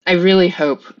I really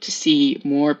hope to see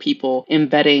more people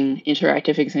embedding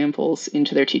interactive examples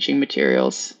into their teaching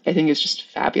materials. I think it's just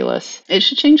fabulous. It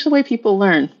should change the way people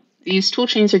learn. These tool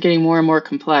chains are getting more and more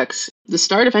complex. The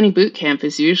start of any boot camp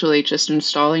is usually just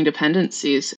installing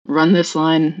dependencies. Run this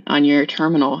line on your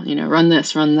terminal, run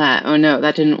this, run that. Oh no,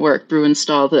 that didn't work. Brew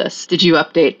install this. Did you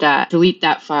update that? Delete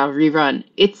that file, rerun.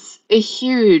 It's a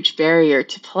huge barrier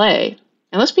to play.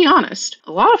 And let's be honest,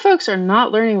 a lot of folks are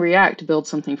not learning React to build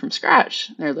something from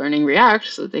scratch. They're learning React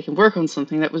so that they can work on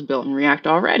something that was built in React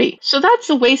already. So that's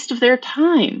a waste of their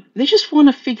time. They just want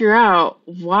to figure out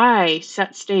why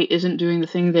set state isn't doing the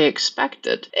thing they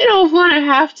expected. They don't want to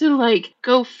have to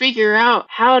go figure out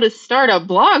how to start a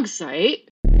blog site.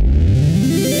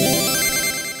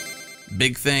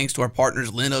 Big thanks to our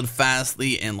partners Linode,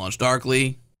 Fastly, and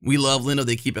LaunchDarkly. We love Linode.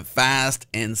 They keep it fast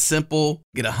and simple.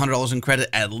 Get $100 in credit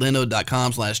at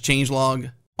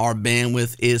linode.com/changelog. Our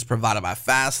bandwidth is provided by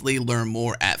Fastly. Learn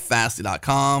more at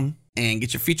fastly.com. And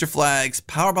get your feature flags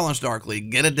powered by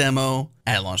LaunchDarkly. Get a demo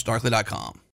at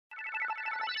launchdarkly.com.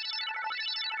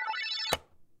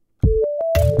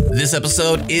 This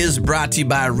episode is brought to you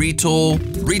by Retool.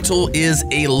 Retool is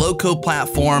a low-code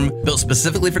platform built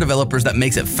specifically for developers that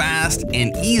makes it fast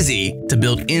and easy to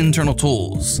build internal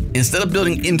tools. Instead of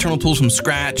building internal tools from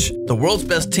scratch, the world's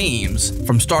best teams,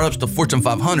 from startups to Fortune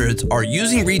 500s, are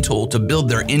using Retool to build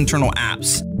their internal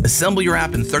apps. Assemble your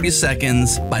app in 30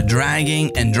 seconds by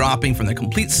dragging and dropping from the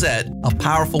complete set of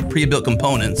powerful pre-built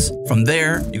components. From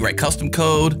there, you write custom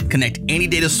code, connect any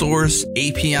data source,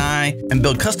 API, and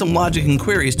build custom logic and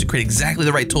queries to create exactly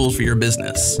the right tools for your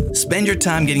business. Spend your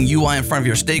time getting UI in front of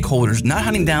your stakeholders, not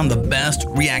hunting down the best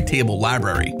React table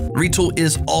library. Retool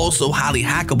is also highly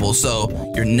hackable, so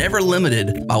you're never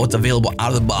limited by what's available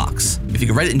out of the box. If you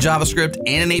can write it in JavaScript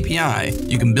and an API,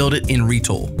 you can build it in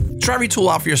Retool. Try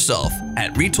Retool out for yourself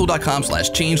at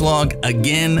retool.com/changelog.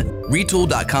 Again,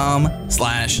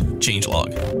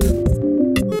 retool.com/changelog.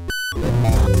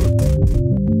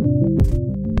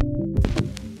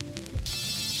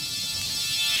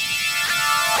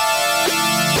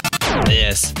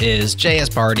 This is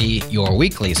JS Party, your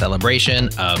weekly celebration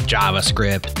of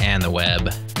JavaScript and the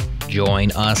web. Join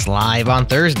us live on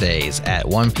Thursdays at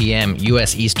 1 p.m.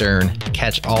 U.S. Eastern to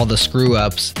catch all the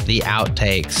screw-ups, the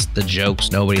outtakes, the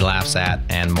jokes nobody laughs at,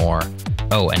 and more.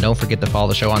 Oh, and don't forget to follow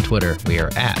the show on Twitter. We are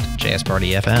at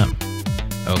JSPartyFM.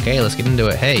 Okay, let's get into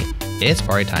it. Hey, it's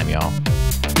party time, y'all.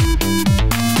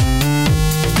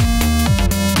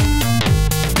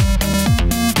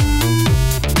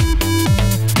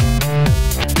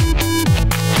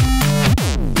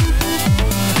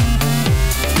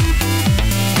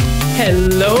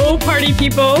 Hello, party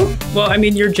people. Well, I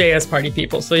mean, you're JS party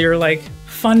people, so you're like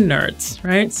fun nerds,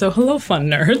 right? So hello, fun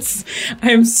nerds. I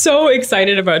am so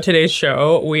excited about today's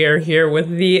show. We are here with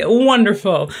the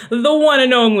wonderful, the one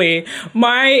and only,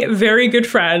 my very good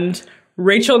friend,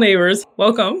 Rachel Neighbors.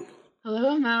 Welcome.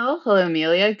 Hello, Mel. Hello,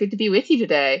 Amelia. Good to be with you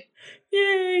today.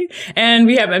 Yay. And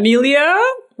we have Amelia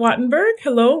Wattenberg.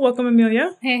 Hello. Welcome,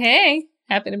 Amelia. Hey.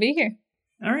 Happy to be here.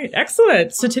 All right,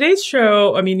 excellent. So today's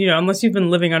show, I mean, unless you've been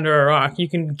living under a rock, you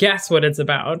can guess what it's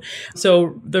about.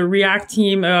 So the React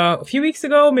team, a few weeks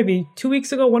ago, maybe 2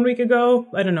 weeks ago, 1 week ago,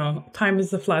 I don't know, time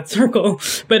is a flat circle,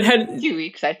 but had 2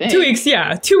 weeks, I think. 2 weeks,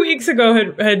 yeah. 2 weeks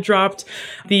ago had dropped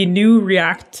the new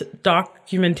React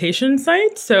documentation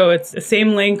site. So it's the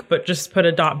same link, but just put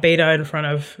a .beta in front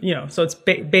of, so it's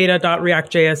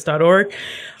beta.reactjs.org.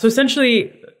 So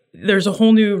essentially, there's a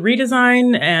whole new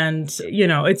redesign and,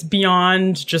 it's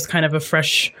beyond just kind of a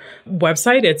fresh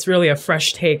website. It's really a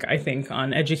fresh take, I think,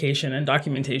 on education and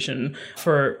documentation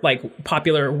for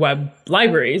popular web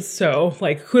libraries. So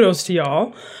kudos to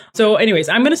y'all. So anyways,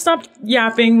 I'm going to stop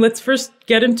yapping. Let's first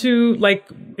get into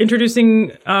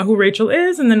introducing who Rachel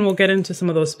is, and then we'll get into some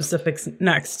of those specifics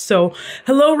next. So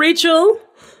hello, Rachel.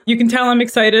 You can tell I'm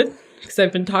excited because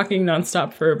I've been talking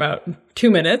nonstop for about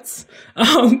 2 minutes.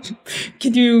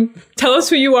 Can you tell us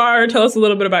who you are? Tell us a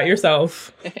little bit about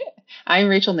yourself. I'm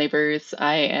Rachel Neighbors.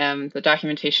 I am the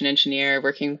documentation engineer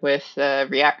working with the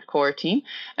React core team,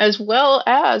 as well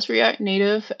as React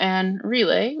Native and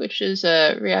Relay, which is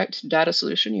a React data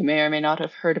solution you may or may not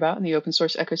have heard about in the open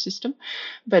source ecosystem.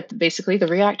 But basically, the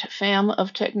React fam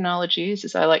of technologies,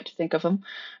 as I like to think of them.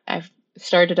 I've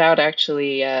started out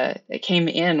actually, I came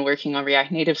in working on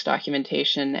React Native's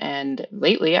documentation, and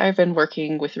lately I've been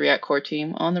working with the React core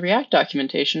team on the React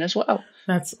documentation as well.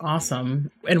 That's awesome.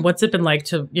 And what's it been like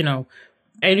to, I know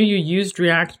you used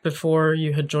React before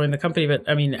you had joined the company, but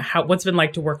I mean, what's it been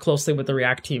like to work closely with the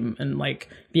React team and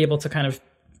be able to kind of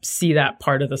see that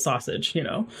part of the sausage,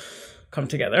 come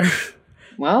together?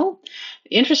 Well,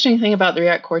 interesting thing about the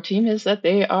React core team is that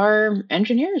they are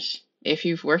engineers. If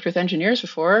you've worked with engineers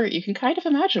before, you can kind of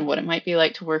imagine what it might be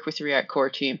like to work with the React core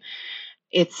team.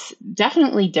 It's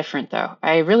definitely different, though.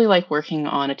 I really like working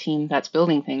on a team that's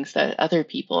building things that other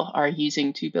people are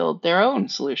using to build their own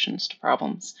solutions to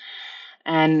problems.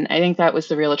 And I think that was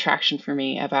the real attraction for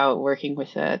me about working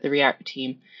with the React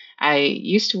team. I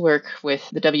used to work with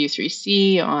the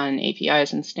W3C on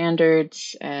APIs and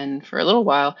standards, and for a little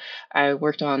while, I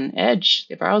worked on Edge,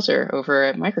 the browser, over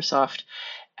at Microsoft.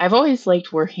 I've always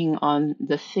liked working on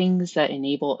the things that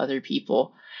enable other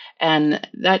people. And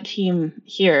that team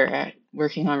here,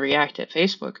 working on React at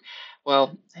Facebook,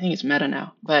 well, I think it's Meta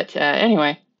now. But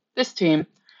anyway, this team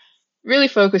really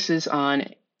focuses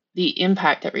on the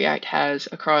impact that React has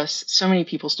across so many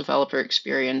people's developer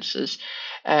experiences,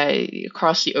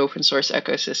 across the open source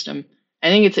ecosystem. I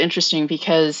think it's interesting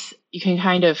because you can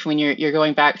kind of, when you're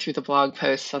going back through the blog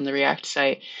posts on the React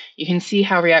site, you can see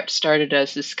how React started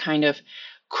as this kind of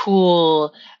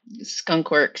cool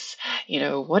skunkworks.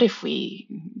 What if we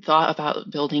thought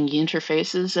about building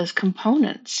interfaces as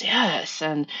components? Yes,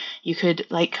 and you could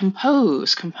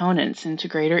compose components into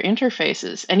greater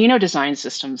interfaces. And design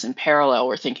systems in parallel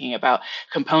were thinking about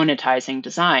componentizing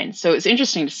design. So it's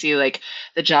interesting to see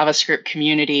the JavaScript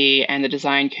community and the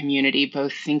design community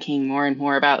both thinking more and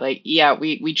more about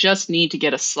we just need to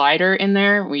get a slider in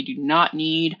there. We do not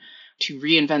need to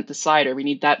reinvent the slider. We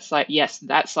need that slide. Yes,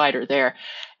 that slider there.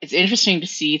 It's interesting to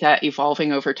see that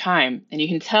evolving over time. And you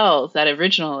can tell that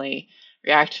originally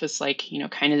React was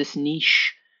kind of this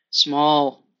niche,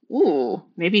 small,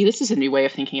 maybe this is a new way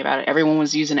of thinking about it. Everyone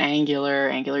was using Angular.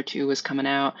 Angular 2 was coming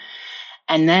out.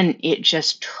 And then it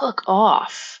just took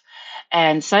off.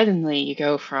 And suddenly you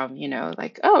go from,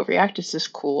 React is this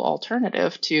cool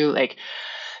alternative to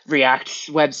React's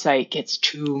website gets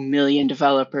 2 million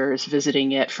developers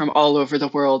visiting it from all over the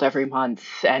world every month,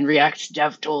 and React's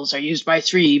dev tools are used by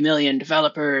 3 million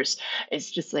developers. It's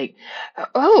just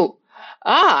hello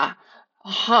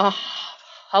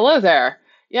there.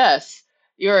 Yes,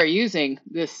 you're using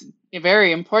this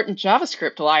very important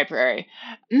JavaScript library.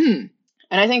 And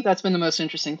I think that's been the most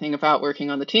interesting thing about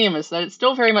working on the team is that it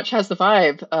still very much has the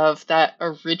vibe of that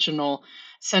original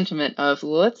sentiment of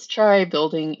let's try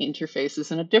building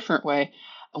interfaces in a different way,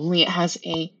 only it has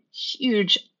a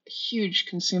huge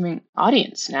consuming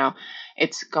audience now.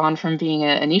 It's gone from being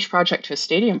a niche project to a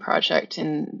stadium project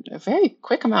in a very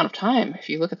quick amount of time, if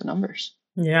you look at the numbers.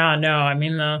 Yeah, no, I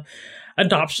mean, the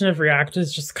adoption of React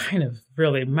is just kind of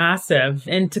really massive.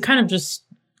 And to kind of just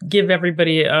give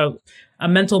everybody a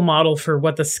mental model for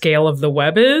what the scale of the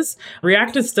web is,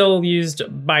 React is still used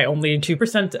by only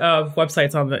 2% of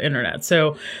websites on the internet.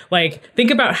 So think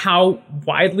about how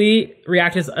widely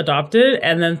React is adopted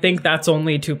and then think that's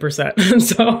only 2%.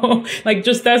 So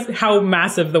just that's how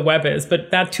massive the web is. But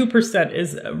that 2%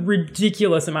 is a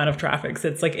ridiculous amount of traffic. So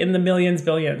it's in the millions,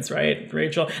 billions, right,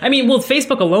 Rachel? I mean, well,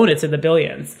 Facebook alone, it's in the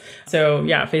billions. So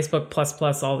yeah, Facebook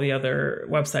plus all the other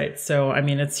websites. So, I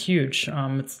mean, it's huge.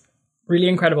 It's really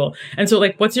incredible. And so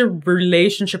what's your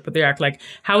relationship with React?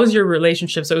 How is your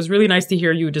relationship? So it was really nice to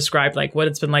hear you describe what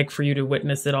it's been like for you to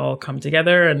witness it all come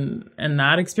together and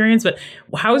that experience. But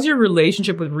how is your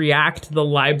relationship with React, the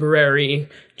library,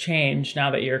 change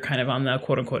now that you're kind of on the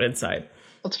quote unquote inside?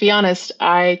 Well, to be honest,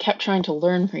 I kept trying to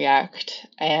learn React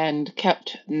and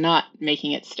kept not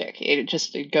making it stick. It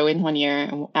just would go in one year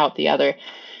and out the other.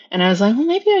 And I was like, well,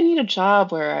 maybe I need a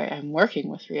job where I'm working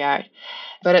with React.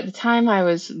 But at the time I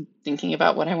was thinking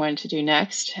about what I wanted to do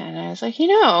next. And I was like,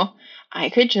 I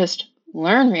could just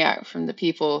learn React from the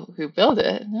people who build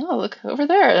it. Oh, look over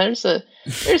there. There's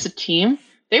a team.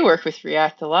 They work with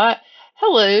React a lot.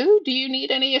 Hello, do you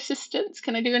need any assistance?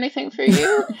 Can I do anything for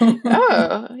you?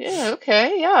 Oh, yeah,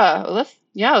 okay, yeah.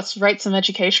 Let's write some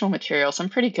educational materials. I'm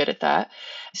pretty good at that.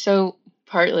 So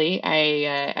partly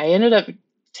I ended up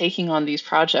taking on these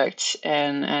projects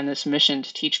and this mission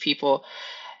to teach people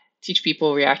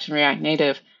React and React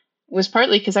Native was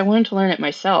partly because I wanted to learn it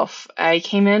myself. I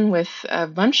came in with a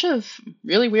bunch of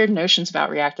really weird notions about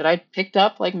React that I'd picked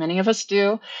up, like many of us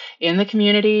do, in the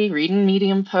community, reading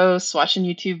Medium posts, watching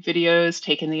YouTube videos,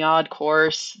 taking the odd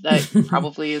course that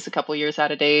probably is a couple years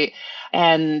out of date,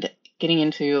 and getting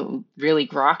into really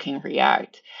grokking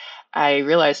React. I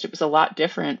realized it was a lot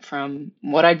different from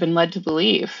what I'd been led to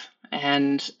believe,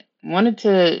 and wanted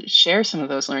to share some of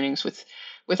those learnings with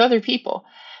other people.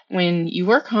 When you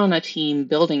work on a team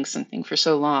building something for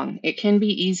so long, it can be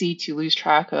easy to lose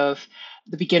track of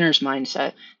the beginner's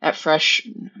mindset, that fresh,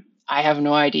 I have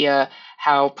no idea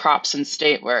how props and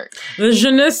state work. The je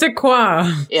ne sais quoi.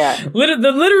 Yeah.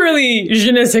 The literally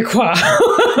je ne sais quoi.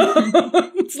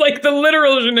 It's like the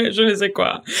literal je ne sais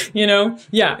quoi, you know?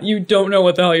 Yeah, you don't know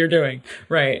what the hell you're doing.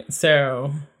 Right.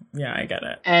 So, yeah, I get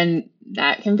it. And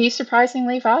that can be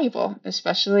surprisingly valuable,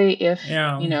 especially if,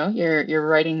 you're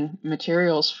writing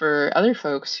materials for other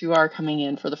folks who are coming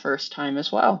in for the first time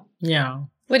as well. Yeah.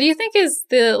 What do you think is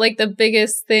the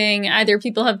biggest thing either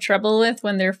people have trouble with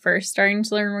when they're first starting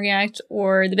to learn React,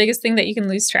 or the biggest thing that you can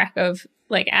lose track of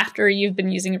like after you've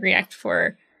been using React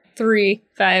for 3,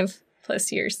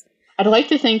 5+ years? I'd like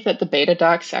to think that the beta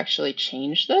docs actually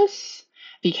changed this,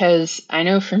 because I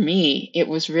know for me, it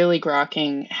was really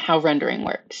grokking how rendering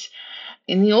works.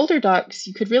 In the older docs,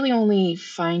 you could really only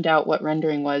find out what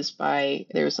rendering was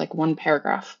there was like one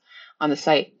paragraph on the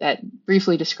site that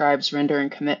briefly describes render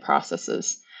and commit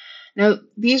processes. Now,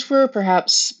 these were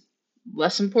perhaps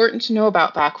less important to know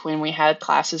about back when we had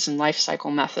classes and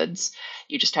lifecycle methods.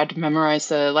 You just had to memorize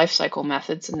the lifecycle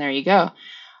methods and there you go.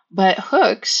 But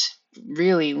hooks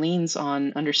really leans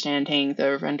on understanding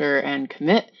the render and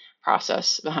commit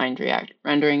process behind React.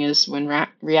 Rendering is when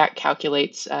React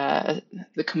calculates the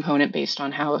component based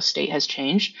on how a state has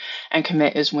changed, and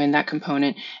commit is when that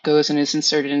component goes and is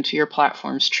inserted into your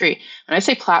platform's tree. When I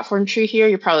say platform tree here,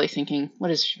 you're probably thinking,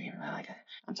 what is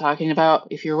I'm talking about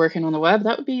if you're working on the web,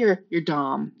 that would be your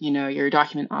DOM, your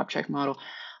document object model.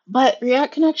 But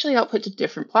React can actually output to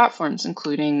different platforms,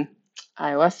 including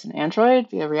iOS and Android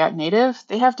via React Native.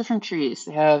 They have different trees.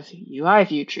 They have UI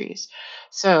view trees.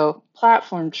 So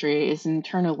platform tree is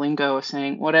internal lingo of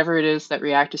saying whatever it is that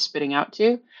React is spitting out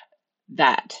to,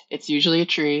 that. It's usually a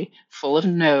tree full of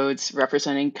nodes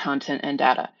representing content and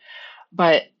data.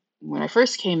 But when I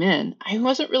first came in, I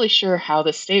wasn't really sure how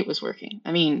the state was working.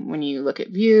 I mean, when you look at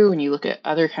Vue, when you look at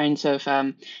other kinds of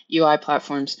UI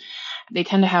platforms, they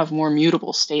tend to have more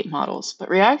mutable state models. But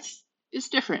React is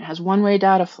different, has one-way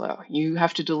data flow. You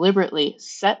have to deliberately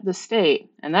set the state,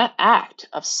 and that act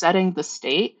of setting the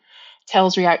state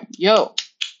tells React, yo,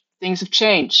 things have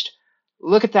changed.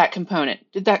 Look at that component.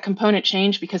 Did that component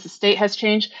change because the state has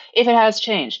changed? If it has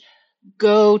changed,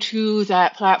 go to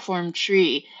that platform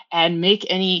tree and make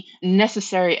any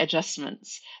necessary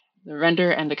adjustments, the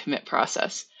render and the commit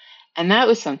process. And that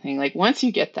was something like once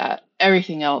you get that,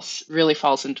 everything else really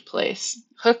falls into place.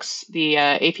 Hooks, the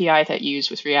API that you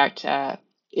use with React,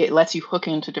 it lets you hook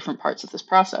into different parts of this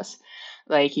process.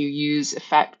 Like you use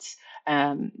effects,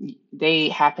 they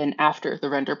happen after the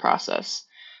render process.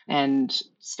 And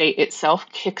state itself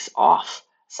kicks off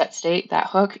set state, that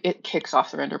hook, it kicks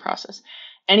off the render process.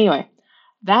 Anyway,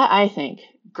 that I think,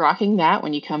 grokking that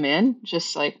when you come in,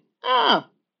 just like, oh,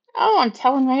 I'm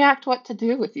telling React what to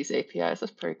do with these APIs.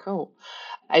 That's pretty cool.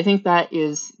 I think that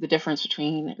is the difference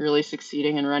between really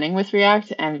succeeding and running with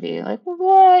React and being like,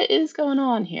 what is going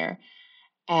on here?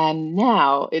 And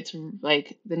now it's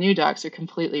like the new docs are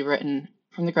completely written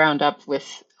from the ground up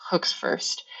with hooks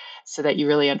first so that you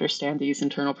really understand these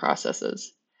internal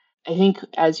processes. I think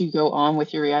as you go on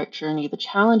with your React journey, the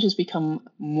challenges become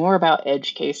more about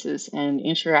edge cases and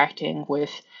interacting with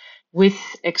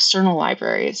external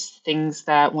libraries, things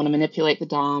that want to manipulate the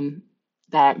DOM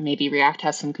that maybe React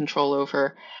has some control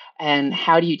over. And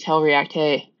how do you tell React,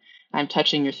 hey, I'm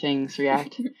touching your things,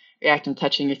 React. React, I'm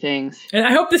touching your things. And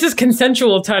I hope this is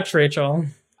consensual touch, Rachel.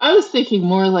 I was thinking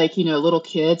more like, little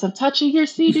kids. I'm touching your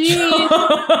CD.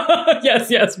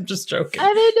 Yes, I'm just joking.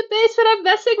 I'm in the basement. I'm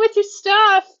messing with your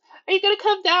stuff. Are you going to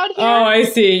come down here? Oh, I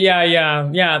see.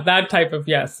 Yeah. That type of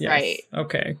yes. Right.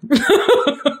 Okay.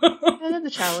 And then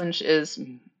the challenge is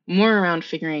more around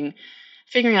figuring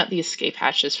out the escape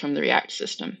hatches from the React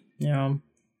system. Yeah.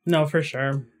 No, for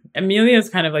sure. Amelia is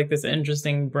kind of like this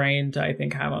interesting brain to, I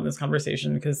think, have on this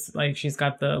conversation because like she's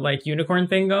got the like unicorn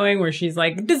thing going where she's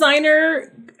like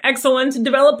designer excellent,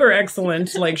 developer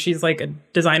excellent. Like she's like a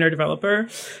designer developer.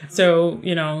 So,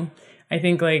 I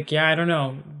think like, yeah, I don't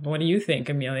know. What do you think,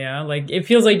 Amelia? Like it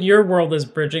feels like your world is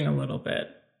bridging a little bit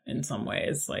in some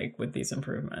ways, like with these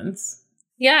improvements.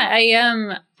 Yeah,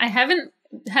 I haven't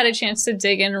had a chance to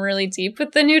dig in really deep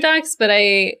with the new docs, but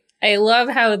I love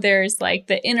how there's like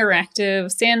the interactive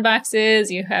sandboxes.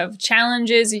 You have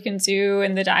challenges you can do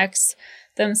in the docs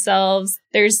themselves.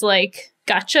 There's like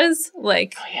gotchas,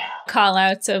 like call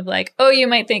outs of like, oh, you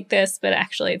might think this, but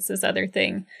actually it's this other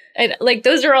thing. Like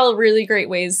those are all really great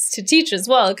ways to teach as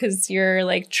well, because you're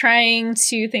like trying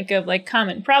to think of like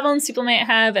common problems people might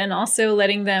have and also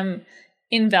letting them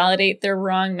invalidate their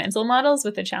wrong mental models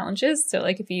with the challenges. So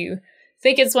like if you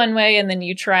think it's one way and then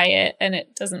you try it and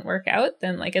it doesn't work out,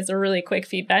 then like it's a really quick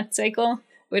feedback cycle,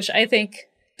 which I think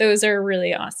those are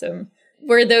really awesome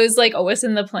were those like always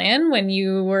in the plan when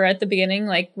you were at the beginning,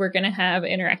 like we're going to have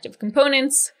interactive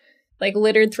components like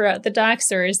littered throughout the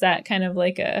docs, or is that kind of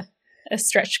like a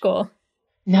stretch goal?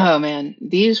 No, man.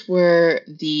 These were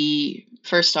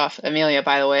first off, Amelia,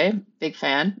 by the way, big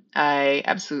fan. I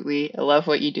absolutely love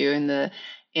what you do in the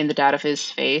data viz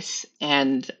space.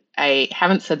 And I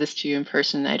haven't said this to you in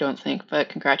person, I don't think, but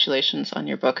congratulations on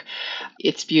your book.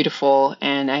 It's beautiful,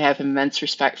 and I have immense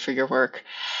respect for your work.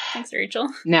 Thanks, Rachel.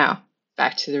 Now,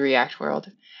 back to the React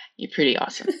world. You're pretty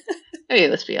awesome. Okay,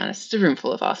 let's be honest. It's a room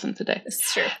full of awesome today.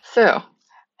 It's true. So,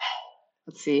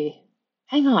 let's see.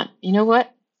 Hang on. You know what?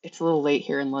 It's a little late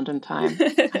here in London time.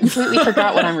 I completely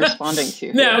forgot what I'm responding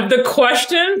to. Now, the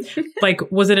question, like,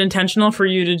 was it intentional for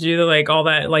you to do like all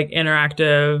that like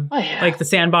interactive, like the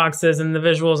sandboxes and the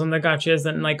visuals and the gotchas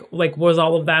and like was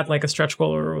all of that like a stretch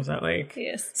goal, or was that like?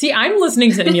 Yes. See, I'm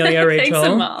listening to Amelia,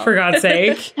 Rachel, for God's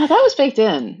sake. No, that was baked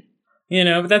in. You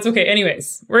know, but that's okay.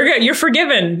 Anyways, we're good. You're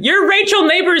forgiven. You're Rachel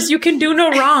Neighbors. You can do no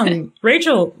wrong.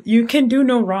 Rachel, you can do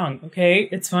no wrong. Okay?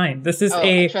 It's fine. This is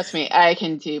trust me, I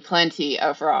can do plenty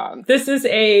of wrong. This is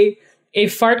a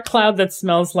fart cloud that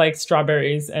smells like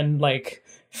strawberries and like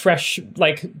fresh,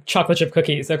 like chocolate chip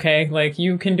cookies. Okay? Like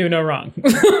you can do no wrong.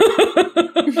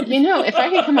 You know, if I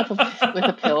could come up with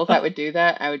a pill that would do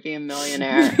that, I would be a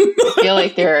millionaire. I feel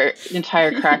like there are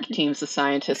entire crack teams of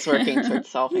scientists working towards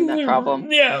solving that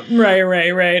problem. Yeah,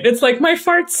 right. It's like, my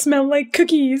farts smell like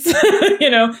cookies. You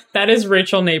know, that is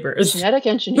Rachel Neighbors. Genetic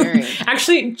engineering.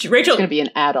 Actually, Rachel, it's going to be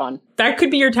an add-on. That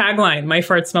could be your tagline. My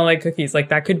farts smell like cookies. Like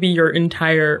that could be your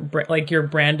entire, like your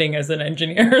branding as an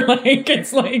engineer. Like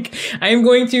it's like, I'm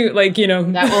going to like, you know.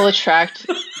 That will attract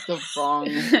the wrong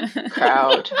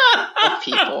crowd of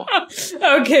people.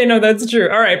 Okay, no, that's true.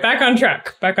 All right, back on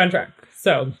track.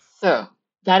 So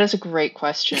that is a great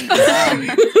question.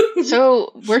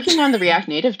 So working on the React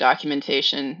Native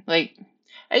documentation, like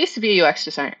I used to be a UX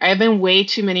designer. I have been way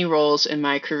too many roles in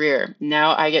my career.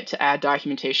 Now I get to add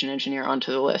documentation engineer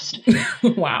onto the list.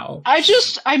 Wow.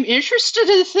 I'm interested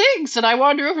in things, and I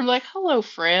wander over and I'm like, hello,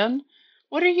 Fran.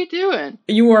 What are you doing?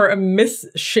 You are a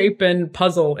misshapen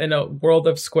puzzle in a world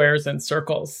of squares and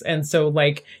circles. And so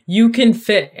like you can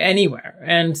fit anywhere.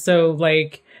 And so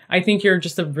like, I think you're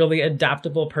just a really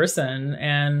adaptable person.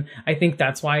 And I think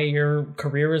that's why your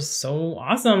career is so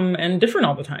awesome and different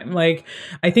all the time. Like,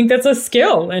 I think that's a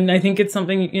skill. And I think it's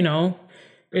something, you know,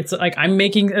 it's like I'm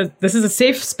this is a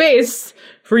safe space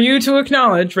for you to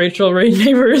acknowledge, Rachel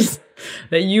Neighbors,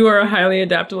 that you are a highly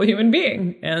adaptable human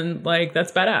being. And like,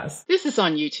 that's badass. This is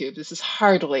on YouTube. This is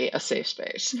hardly a safe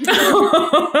space.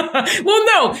 Well,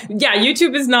 no. Yeah,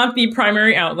 YouTube is not the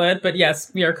primary outlet, but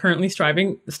yes, we are currently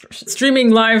streaming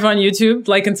live on YouTube.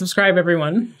 Like and subscribe,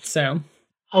 everyone. So,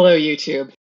 hello,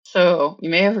 YouTube. So you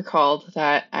may have recalled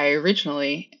that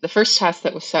the first task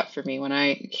that was set for me when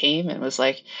I came and was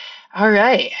like, all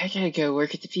right, I gotta go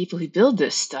work with the people who build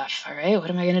this stuff. All right, what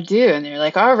am I gonna do? And they're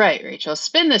like, all right, Rachel,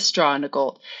 spin this straw into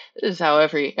gold. This is how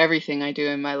everything I do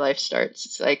in my life starts.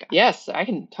 It's like, yes, I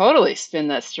can totally spin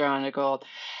that straw into gold.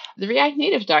 The React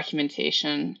Native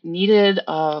documentation needed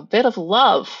a bit of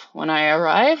love when I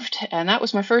arrived, and that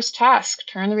was my first task,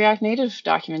 turn the React Native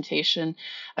documentation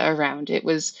around. It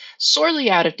was sorely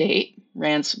out of date,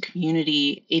 ran some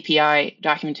community API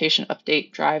documentation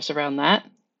update drives around that.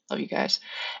 Love you guys.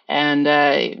 And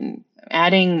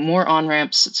adding more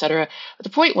on-ramps, etc. But the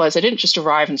point was, I didn't just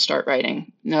arrive and start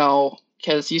writing. No,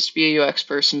 because I used to be a UX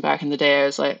person back in the day. I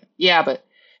was like, yeah, but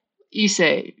you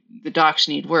say the docs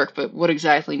need work, but what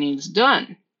exactly needs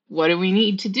done? What do we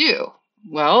need to do?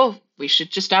 Well, we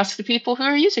should just ask the people who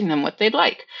are using them what they'd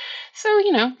like. So,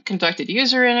 conducted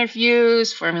user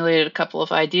interviews, formulated a couple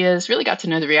of ideas, really got to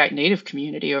know the React Native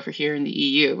community over here in the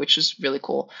EU, which was really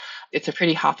cool. It's a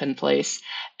pretty hop-in place,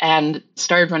 and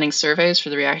started running surveys for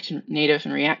the React Native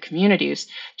and React communities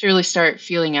to really start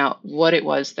feeling out what it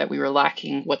was that we were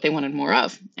lacking, what they wanted more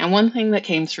of. And one thing that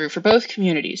came through for both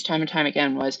communities time and time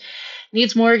again was,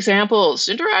 needs more examples,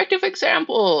 interactive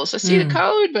examples. I see the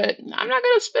code, but I'm not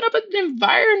going to spin up an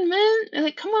environment.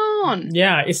 Like, come on.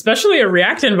 Yeah, especially a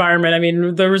React environment. I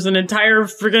mean, there was an entire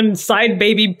friggin' side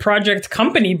baby project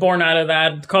company born out of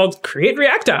that called Create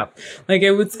React App. Like,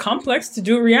 it was complex to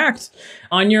do React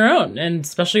on your own, and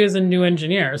especially as a new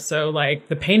engineer. So, like,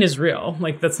 the pain is real.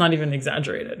 Like, that's not even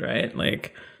exaggerated, right?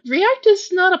 Like, React is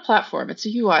not a platform. It's a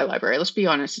UI library. Let's be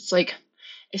honest. It's like,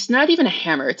 it's not even a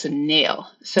hammer, it's a nail.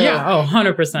 So yeah,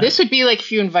 100%. This would be like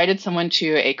if you invited someone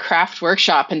to a craft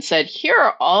workshop and said, here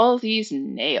are all these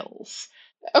nails.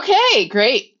 Okay,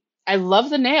 great. I love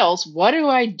the nails. What do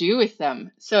I do with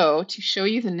them? So to show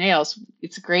you the nails,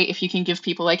 it's great if you can give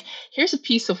people like, here's a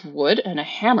piece of wood and a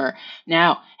hammer.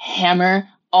 Now, hammer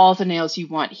all the nails you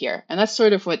want here. And that's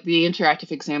sort of what the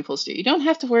interactive examples do. You don't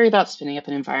have to worry about spinning up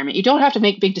an environment. You don't have to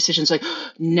make big decisions like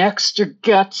Next or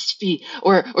Gatsby,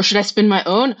 or should I spin my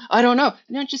own? I don't know.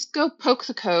 No, just go poke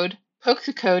the code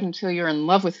until you're in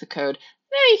love with the code.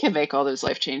 Then you can make all those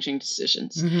life-changing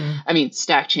decisions. I mean,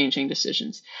 stack-changing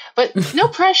decisions. But no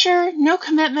pressure, no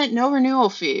commitment, no renewal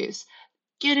fees.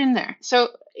 Get in there. So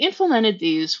implemented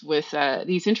these with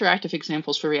these interactive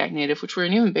examples for React Native, which were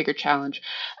an even bigger challenge.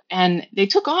 And they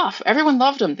took off. Everyone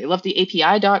loved them. They loved the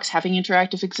API docs having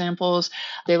interactive examples.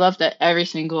 They loved that every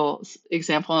single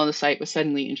example on the site was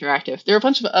suddenly interactive. There are a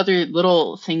bunch of other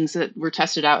little things that were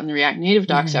tested out in the React Native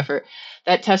docs effort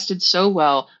that tested so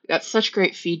well. We got such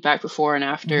great feedback before and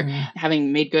after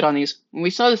having made good on these. When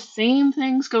we saw the same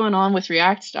things going on with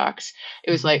React docs, it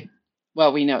was like,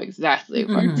 well, we know exactly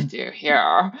what to do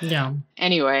here. Yeah.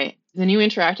 Anyway, the new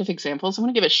interactive examples, I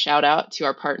want to give a shout out to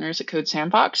our partners at Code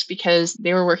Sandbox because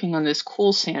they were working on this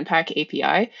cool Sandpack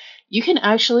API. You can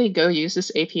actually go use this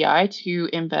API to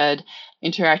embed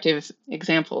interactive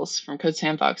examples from Code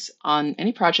Sandbox on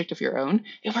any project of your own.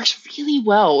 It works really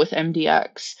well with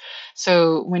MDX.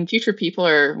 So when future people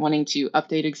are wanting to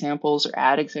update examples or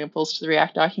add examples to the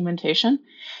React documentation,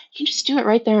 you can just do it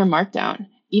right there in Markdown.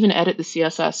 Even edit the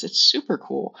CSS. It's super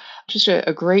cool. Just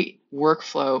a great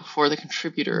workflow for the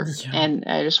contributor. Yeah. And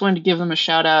I just wanted to give them a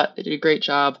shout out. They did a great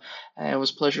job. It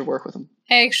was a pleasure to work with them.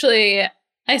 I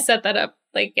set that up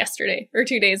like yesterday or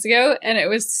 2 days ago, and it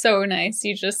was so nice.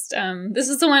 You just, this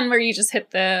is the one where you just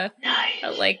hit the,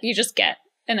 you just get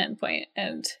an endpoint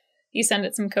and you send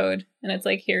it some code and it's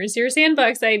like, here's your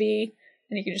Sandbox ID,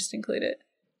 and you can just include it.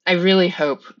 I really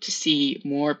hope to see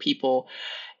more people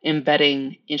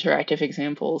embedding interactive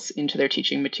examples into their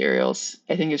teaching materials.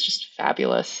 I think it's just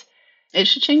fabulous. It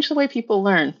should change the way people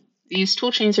learn. These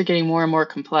tool chains are getting more and more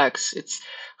complex. It's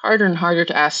harder and harder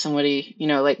to ask somebody,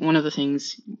 like one of the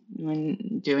things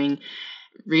when doing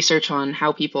research on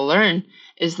how people learn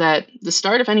is that the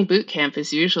start of any boot camp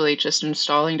is usually just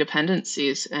installing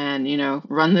dependencies and,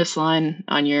 run this line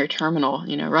on your terminal,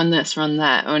 run this, run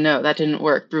that. Oh no, that didn't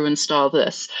work. Brew install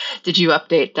this. Did you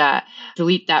update that?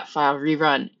 Delete that file,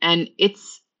 rerun. And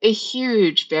it's a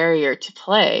huge barrier to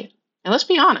play. And let's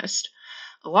be honest,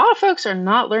 a lot of folks are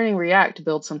not learning React to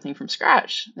build something from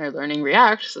scratch. They're learning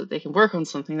React so that they can work on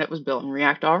something that was built in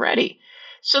React already.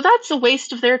 So that's a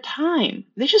waste of their time.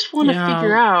 They just want to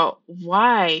figure out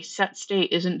why set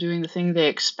state isn't doing the thing they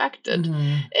expected.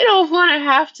 They don't want to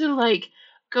have to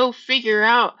go figure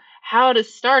out how to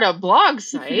start a blog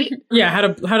site. How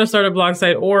to start a blog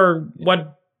site, or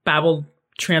what Babel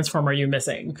transform are you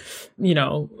missing?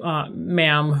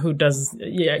 Ma'am who does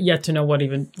yet to know what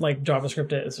even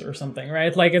JavaScript is or something,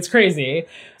 right? It's crazy.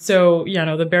 So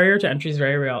the barrier to entry is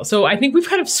very real. So I think we've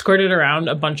kind of skirted around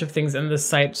a bunch of things in this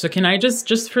site. So can I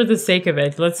just for the sake of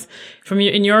it, let's,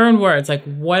 in your own words,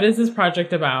 what is this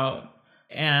project about?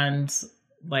 And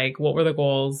what were the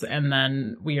goals? And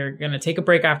then we are going to take a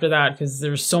break after that because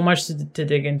there's so much to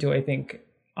dig into, I think,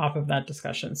 off of that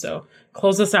discussion. So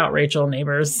close us out, Rachel,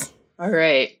 neighbors. All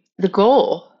right. The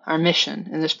goal, our mission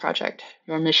in this project,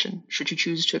 your mission, should you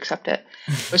choose to accept it,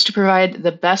 was to provide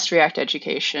the best React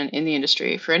education in the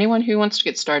industry for anyone who wants to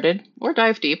get started or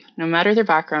dive deep, no matter their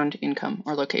background, income,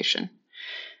 or location.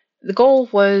 The goal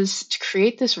was to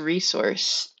create this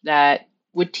resource that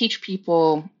would teach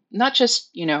people not just,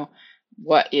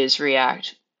 what is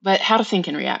React, but how to think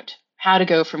in React, how to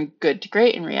go from good to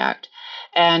great in React.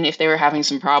 And if they were having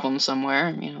some problems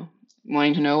somewhere,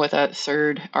 wanting to know what that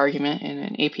third argument in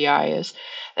an API is,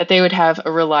 that they would have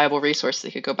a reliable resource they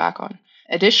could go back on.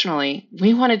 Additionally,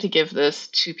 we wanted to give this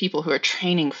to people who are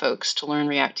training folks to learn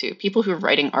React too, people who are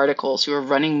writing articles, who are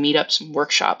running meetups and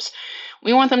workshops.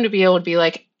 We want them to be able to be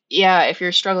like, yeah, if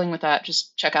you're struggling with that,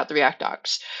 just check out the React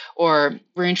docs. Or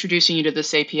we're introducing you to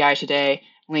this API today.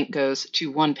 Link goes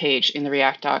to one page in the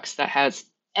React docs that has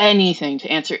anything to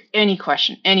answer any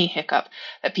question, any hiccup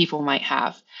that people might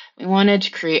have. We wanted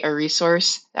to create a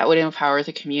resource that would empower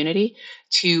the community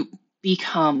to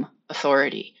become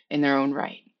authority in their own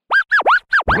right.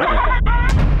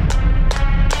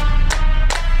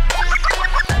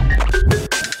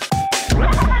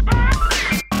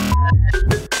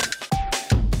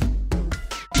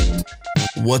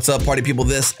 What's up, party people?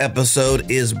 This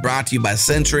episode is brought to you by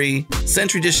Sentry.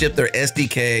 Sentry just shipped their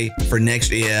SDK for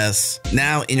Next.js.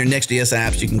 Now, in your Next.js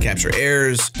apps, you can capture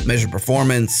errors, measure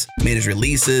performance, manage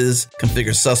releases,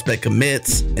 configure suspect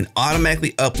commits, and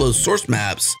automatically upload source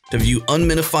maps to view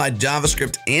unminified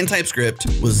JavaScript and TypeScript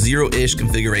with zero-ish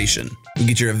configuration. You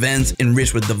get your events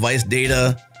enriched with device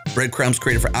data, breadcrumbs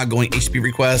created for outgoing HTTP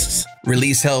requests,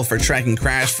 release health for tracking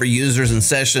crash for users and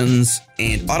sessions,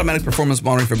 and automatic performance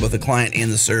monitoring for both the client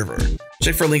and the server.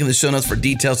 Check for a link in the show notes for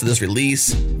details to this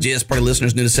release. JS Party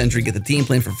listeners new to Sentry get the team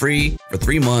plan for free for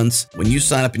 3 months when you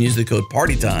sign up and use the code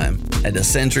PARTYTIME. Head to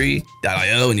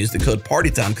Sentry.io and use the code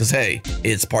PARTYTIME because, hey,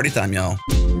 it's party time, y'all.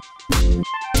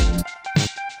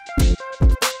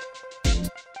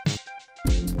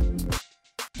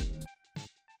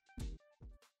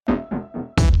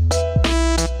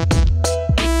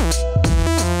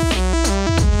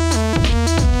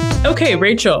 Okay,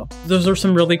 Rachel, those are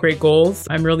some really great goals.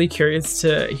 I'm really curious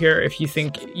to hear if you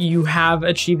think you have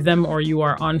achieved them or you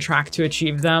are on track to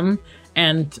achieve them.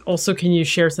 And also, can you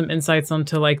share some insights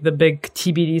onto like the big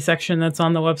TBD section that's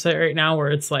on the website right now, where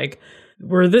it's like,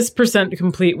 we're this %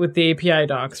 complete with the API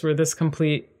docs, we're this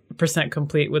 %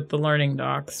 complete with the learning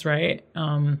docs, right?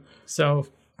 So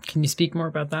can you speak more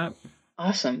about that?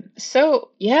 Awesome.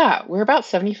 So yeah, we're about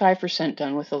 75%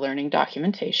 done with the learning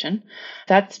documentation.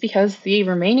 That's because the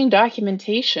remaining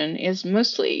documentation is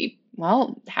mostly,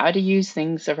 well, how to use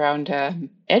things around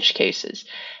edge cases.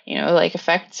 Like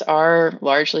effects are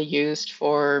largely used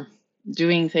for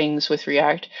doing things with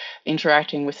React,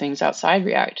 interacting with things outside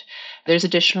React. There's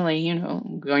additionally,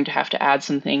 going to have to add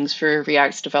some things for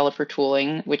React's developer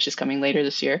tooling, which is coming later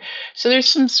this year. So there's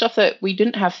some stuff that we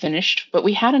didn't have finished, but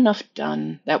we had enough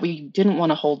done that we didn't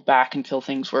want to hold back until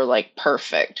things were like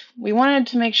perfect. We wanted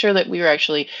to make sure that we were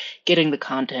actually getting the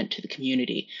content to the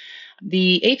community.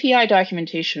 The API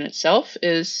documentation itself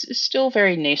is still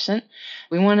very nascent.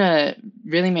 We want to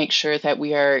really make sure that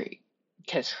we are,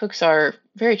 because hooks are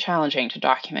very challenging to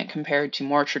document compared to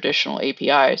more traditional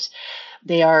APIs.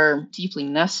 They are deeply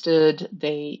nested.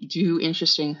 They do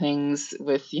interesting things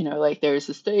with, like there's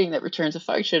this thing that returns a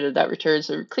function and that returns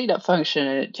a cleanup function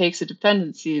and it takes a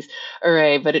dependencies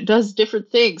array, but it does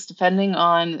different things depending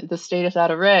on the state of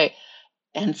that array.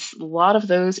 And a lot of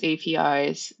those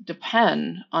APIs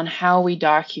depend on how we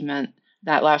document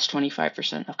that last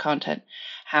 25% of content,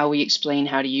 how we explain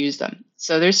how to use them.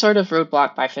 So there's sort of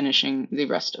roadblock by finishing the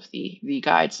rest of the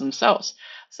guides themselves.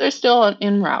 So they're still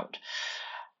en route.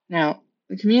 Now,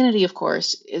 the community, of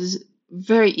course, is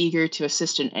very eager to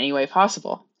assist in any way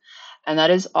possible. And that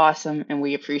is awesome, and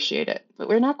we appreciate it. But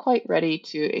we're not quite ready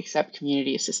to accept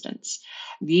community assistance.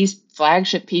 These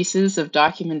flagship pieces of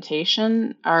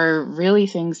documentation are really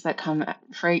things that come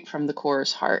right from the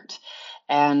core's heart.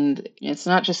 And it's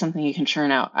not just something you can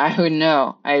churn out. I would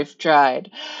know. I've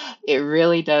tried. It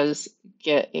really does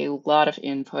get a lot of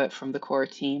input from the core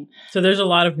team. So there's a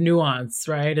lot of nuance,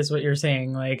 right? Is what you're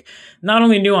saying. Like, not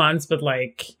only nuance, but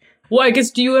like, well, I guess,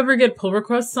 do you ever get pull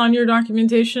requests on your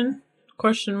documentation? ?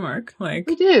 Like,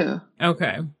 We do.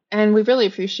 Okay. And we really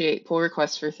appreciate pull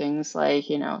requests for things like,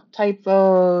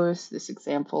 typos. This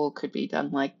example could be done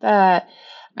like that.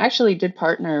 I actually did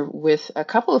partner with a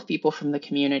couple of people from the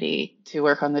community to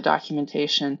work on the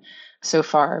documentation so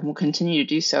far, and will continue to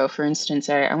do so. For instance,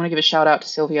 I want to give a shout out to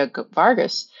Sylvia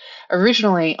Vargas.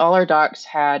 Originally, all our docs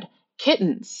had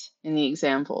kittens in the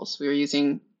examples. We were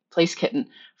using place kitten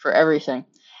for everything.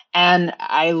 And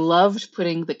I loved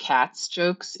putting the cats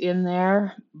jokes in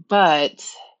there, but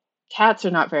cats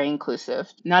are not very inclusive.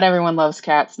 Not everyone loves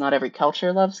cats. Not every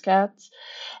culture loves cats.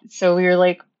 So we were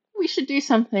like, we should do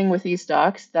something with these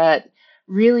docs that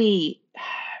really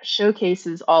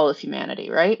showcases all of humanity,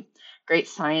 right? Great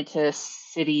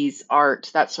scientists, cities,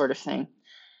 art, that sort of thing.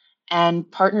 And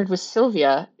partnered with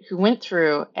Sylvia, who went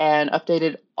through and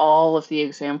updated all of the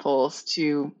examples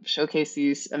to showcase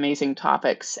these amazing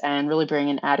topics and really bring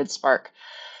an added spark.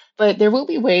 But there will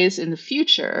be ways in the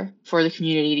future for the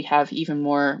community to have even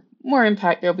more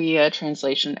impact. There'll be a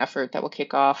translation effort that will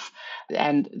kick off,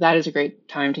 and that is a great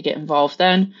time to get involved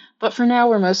then. But for now,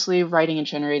 we're mostly writing and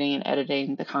generating and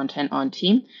editing the content on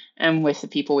team and with the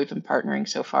people we've been partnering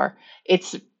so far.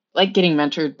 It's like getting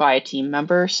mentored by a team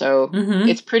member, so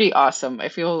It's pretty awesome. I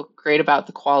feel great about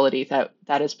the quality that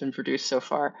has been produced so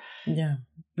far. Yeah.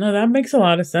 No, that makes a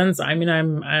lot of sense. I mean,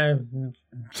 I'm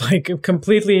like a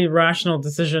completely rational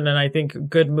decision, and I think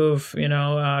good move,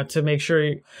 to make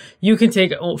sure you can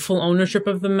take full ownership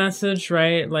of the message,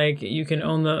 right? Like you can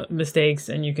own the mistakes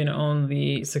and you can own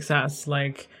the success.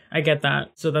 Like I get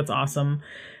that. So that's awesome.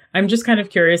 I'm just kind of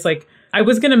curious, like I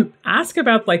was going to ask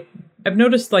about, like, I've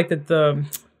noticed like that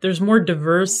there's more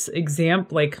diverse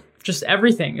like just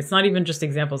everything. It's not even just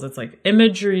examples. It's like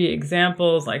imagery,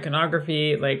 examples,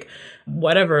 iconography, like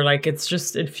whatever. Like it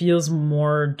feels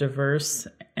more diverse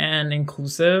and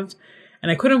inclusive.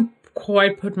 And I couldn't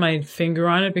quite put my finger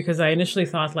on it because I initially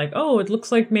thought like, oh, it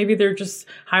looks like maybe they're just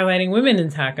highlighting women in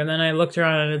tech. And then I looked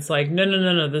around and it's like,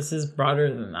 no, this is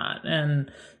broader than that.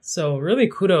 And so really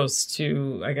kudos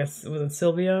to, I guess, was it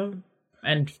Sylvia?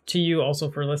 And to you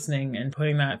also for listening and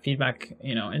putting that feedback,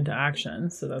 into action.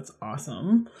 So that's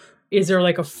awesome. Is there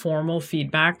like a formal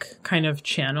feedback kind of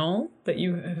channel that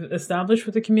you have established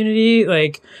with the community,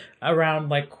 like around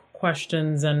like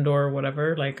questions and or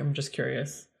whatever? Like, I'm just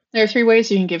curious. There are 3 ways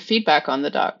you can give feedback on the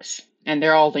docs, and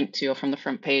they're all linked to from the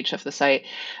front page of the site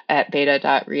at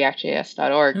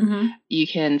beta.reactjs.org. Mm-hmm. You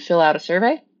can fill out a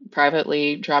survey,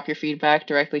 privately drop your feedback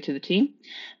directly to the team.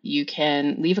 You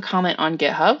can leave a comment on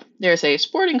GitHub. There's a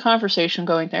sporting conversation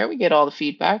going there. We get all the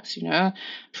feedbacks,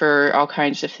 for all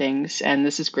kinds of things. And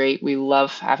this is great. We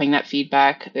love having that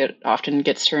feedback. It often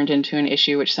gets turned into an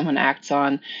issue which someone acts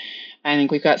on. I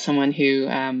think we've got someone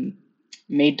who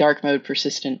made dark mode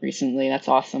persistent recently. That's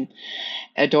awesome.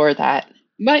 Adore that.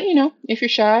 But, if you're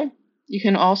shy, you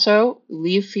can also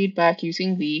leave feedback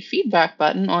using the feedback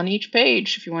button on each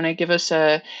page if you want to give us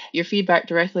your feedback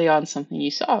directly on something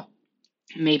you saw.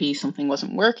 Maybe something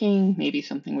wasn't working, maybe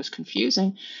something was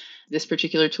confusing. This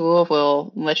particular tool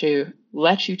will let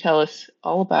you tell us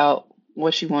all about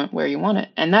what you want, where you want it.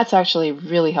 And that's actually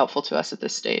really helpful to us at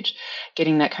this stage,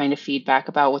 getting that kind of feedback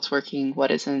about what's working,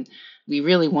 what isn't. We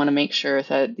really want to make sure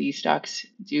that these docs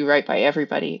do right by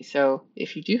everybody. So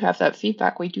if you do have that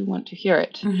feedback, we do want to hear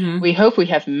it. Mm-hmm. We hope we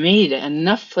have made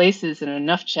enough places and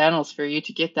enough channels for you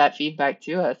to get that feedback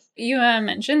to us. You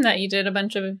mentioned that you did a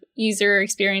bunch of user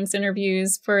experience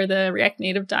interviews for the React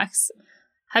Native docs.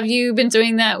 Have you been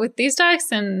doing that with these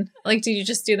docs? And did you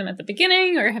just do them at the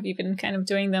beginning, or have you been kind of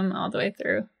doing them all the way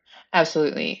through?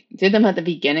 Absolutely. Did them at the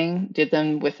beginning, did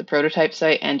them with the prototype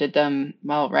site, and did them,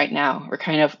 right now. We're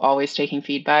kind of always taking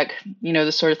feedback. The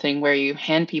sort of thing where you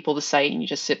hand people the site and you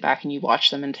just sit back and you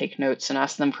watch them and take notes and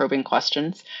ask them probing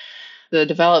questions. The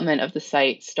development of the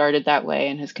site started that way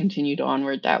and has continued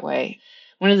onward that way.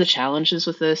 One of the challenges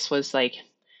with this was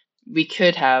we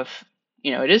could have,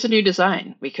 it is a new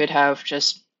design. We could have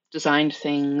just designed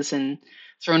things and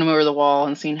thrown them over the wall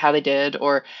and seen how they did,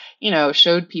 or,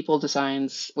 showed people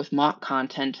designs with mock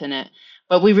content in it.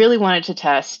 But we really wanted to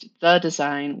test the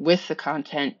design with the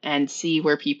content and see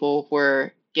where people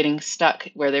were getting stuck,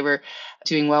 where they were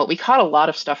doing well. We caught a lot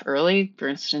of stuff early, for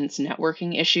instance,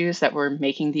 networking issues that were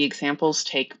making the examples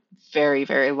take very,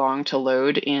 very long to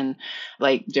load in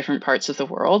different parts of the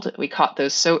world. We caught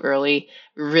those so early.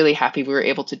 We're really happy we were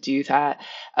able to do that.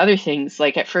 Other things,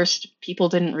 at first, people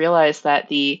didn't realize that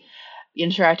the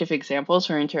interactive examples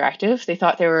were interactive. They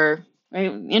thought they were,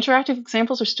 interactive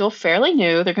examples are still fairly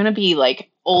new. They're going to be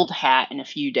old hat in a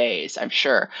few days, I'm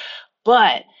sure.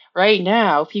 But right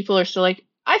now, people are still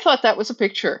I thought that was a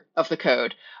picture of the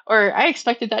code, or I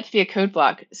expected that to be a code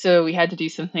block. So we had to do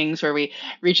some things where we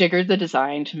rejiggered the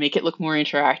design to make it look more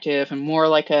interactive and more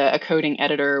like a coding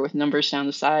editor with numbers down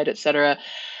the side, etc.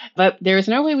 But there's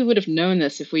no way we would have known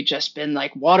this if we'd just been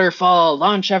waterfall,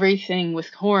 launch everything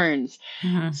with horns.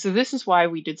 Mm-hmm. So this is why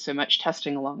we did so much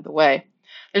testing along the way.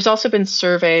 There's also been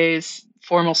surveys,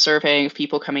 formal surveying of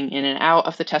people coming in and out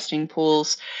of the testing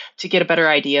pools to get a better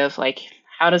idea of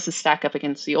how does this stack up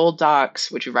against the old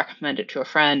docs? Would you recommend it to a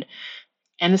friend?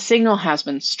 And the signal has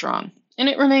been strong, and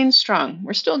it remains strong.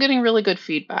 We're still getting really good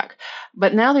feedback.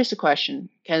 But now there's a question,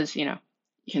 because, you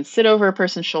can sit over a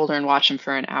person's shoulder and watch them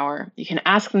for an hour. You can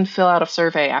ask them to fill out a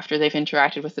survey after they've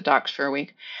interacted with the docs for a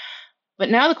week.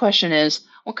 But now the question is,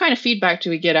 what kind of feedback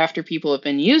do we get after people have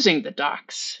been using the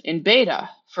docs in beta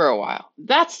for a while?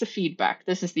 That's the feedback.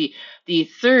 This is the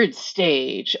third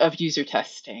stage of user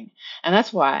testing. And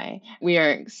that's why we are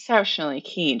exceptionally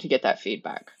keen to get that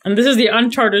feedback. And this is the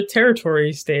uncharted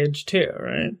territory stage too,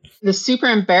 right? The super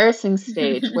embarrassing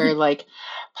stage where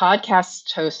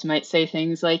podcast hosts might say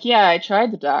things yeah, I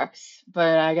tried the docs,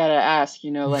 but I gotta ask,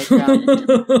 when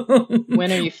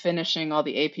are you finishing all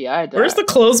the API docs? Where's the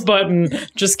close button?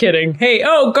 Just kidding. Hey,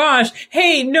 oh gosh.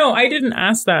 Hey, no, I didn't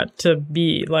ask that to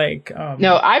be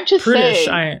no, I'm just prudish.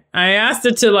 saying. I asked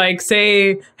it to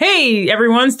say, hey,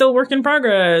 everyone's still work in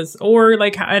progress. Or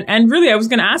and really I was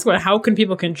gonna ask how can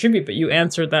people contribute, but you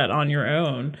answered that on your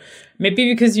own.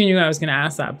 Maybe because you knew I was going to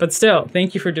ask that. But still,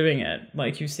 thank you for doing it.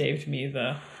 You saved me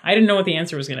I didn't know what the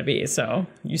answer was going to be. So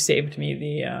you saved me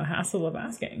the hassle of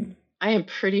asking. I am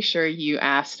pretty sure you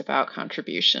asked about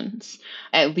contributions,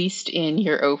 at least in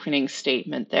your opening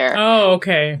statement there. Oh,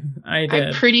 okay. I did.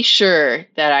 I'm pretty sure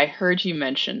that I heard you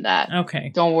mention that. Okay.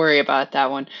 Don't worry about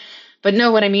that one. But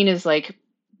no, what I mean is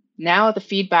now the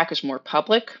feedback is more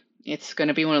public. It's going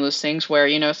to be one of those things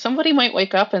where, somebody might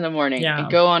wake up in the morning Yeah.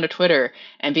 and go onto Twitter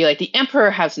and be like, the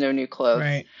emperor has no new clothes.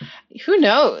 Right. Who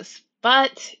knows?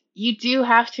 But you do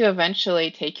have to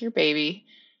eventually take your baby,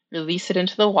 release it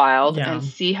into the wild, Yeah. and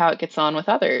see how it gets on with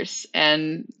others.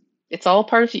 And it's all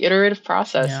part of the iterative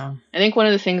process. Yeah. I think one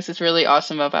of the things that's really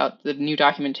awesome about the new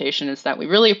documentation is that we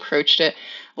really approached it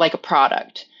like a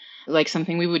product, like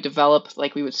something we would develop,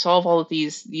 like we would solve all of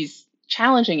these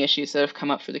challenging issues that have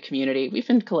come up for the community. We've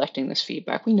been collecting this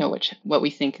feedback. We know what we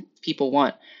think people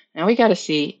want. Now we got to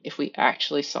see if we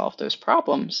actually solve those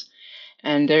problems.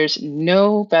 And there's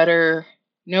no better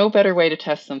way to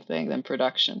test something than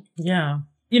production. Yeah.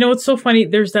 It's so funny.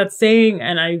 There's that saying,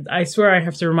 and I swear I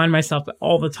have to remind myself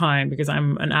all the time because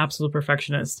I'm an absolute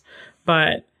perfectionist,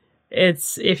 but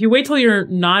it's, if you wait till you're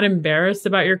not embarrassed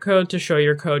about your code to show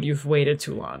your code, you've waited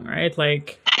too long, right?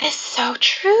 Like, that is so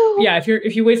true. Yeah,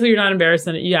 if you wait till you're not embarrassed,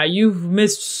 then you've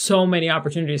missed so many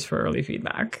opportunities for early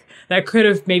feedback that could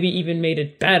have maybe even made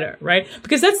it better, right?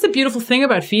 Because that's the beautiful thing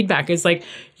about feedback is like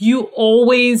you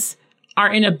always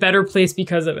are in a better place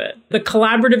because of it. The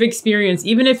collaborative experience,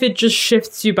 even if it just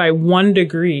shifts you by 1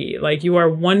 degree, like you are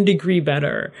 1 degree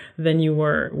better than you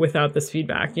were without this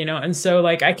feedback, And so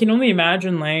like I can only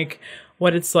imagine like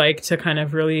what it's like to kind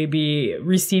of really be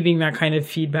receiving that kind of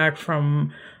feedback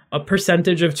from a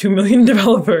percentage of 2 million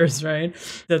developers, right?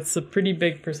 That's a pretty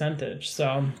big percentage.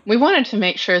 So we wanted to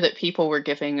make sure that people were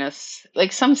giving us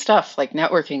like some stuff like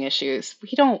networking issues.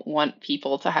 We don't want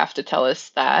people to have to tell us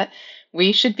that.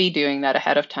 We should be doing that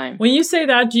ahead of time. When you say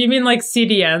that, do you mean like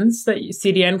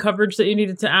CDN coverage that you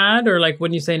needed to add? Or like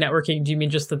when you say networking, do you mean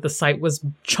just that the site was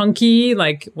chunky?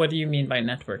 Like, what do you mean by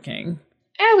networking?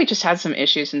 Yeah, we just had some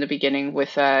issues in the beginning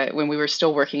with when we were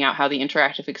still working out how the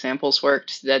interactive examples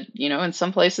worked that, in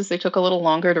some places they took a little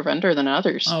longer to render than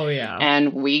others. Oh, yeah.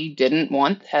 And we didn't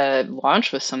want to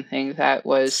launch with something that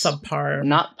was subpar,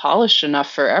 not polished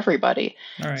enough for everybody.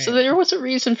 All right. So there was a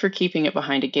reason for keeping it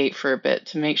behind a gate for a bit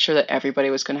to make sure that everybody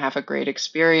was going to have a great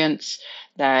experience,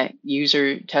 that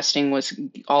user testing was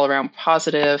all around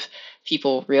positive.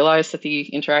 People realized that the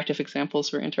interactive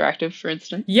examples were interactive, for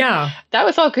instance. Yeah. That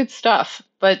was all good stuff.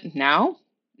 But now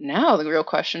the real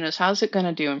question is, how's it going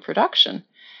to do in production?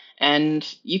 And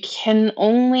you can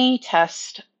only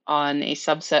test on a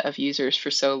subset of users for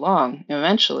so long.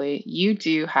 Eventually, you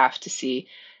do have to see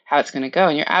how it's going to go.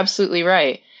 And you're absolutely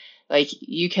right. Like,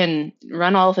 you can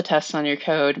run all of the tests on your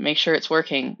code, make sure it's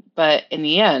working. But in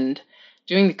the end,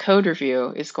 doing the code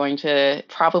review is going to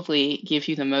probably give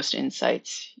you the most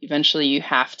insights. Eventually, you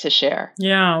have to share.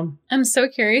 Yeah. I'm so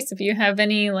curious if you have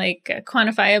any like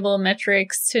quantifiable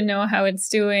metrics to know how it's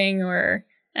doing, or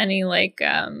any like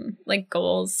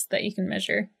goals that you can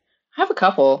measure. I have a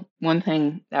couple. One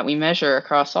thing that we measure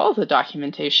across all of the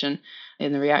documentation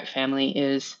in the React family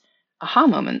is aha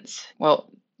moments. Well,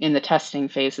 in the testing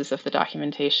phases of the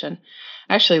documentation,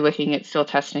 actually looking at still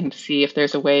testing to see if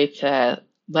there's a way to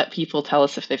let people tell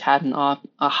us if they've had an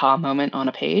aha moment on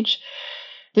a page.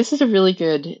 This is a really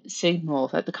good signal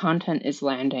that the content is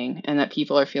landing and that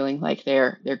people are feeling like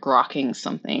they're grokking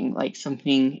something, like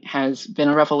something has been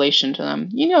a revelation to them.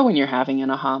 When you're having an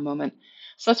aha moment.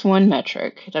 So that's one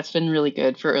metric that's been really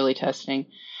good for early testing.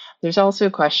 There's also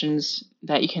questions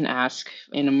that you can ask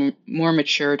in a more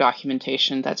mature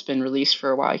documentation that's been released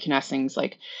for a while. You can ask things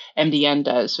like MDN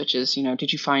does, which is,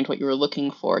 did you find what you were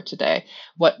looking for today?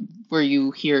 What were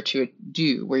you here to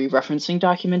do? Were you referencing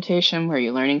documentation? Were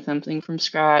you learning something from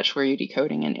scratch? Were you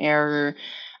decoding an error?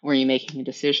 Were you making a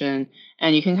decision?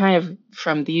 And you can kind of,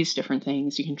 from these different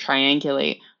things, you can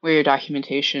triangulate where your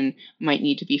documentation might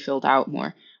need to be filled out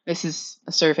more. This is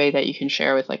a survey that you can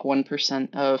share with like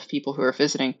 1% of people who are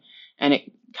visiting. And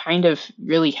it kind of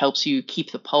really helps you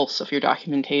keep the pulse of your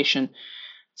documentation.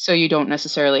 So you don't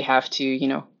necessarily have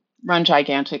to, run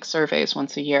gigantic surveys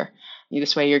once a year.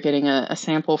 This way you're getting a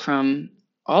sample from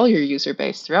all your user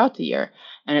base throughout the year,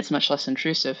 and it's much less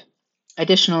intrusive.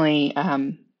 Additionally,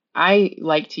 I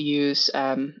like to use,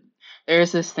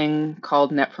 there's this thing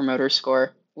called Net Promoter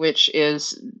Score, which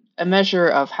is a measure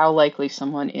of how likely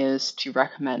someone is to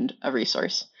recommend a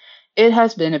resource. It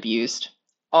has been abused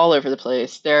all over the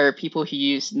place. There are people who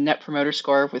use Net Promoter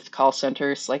Score with call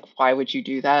centers. Like, why would you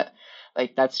do that?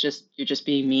 Like, you're just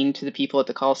being mean to the people at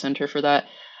the call center for that.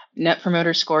 Net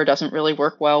Promoter Score doesn't really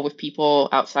work well with people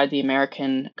outside the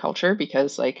American culture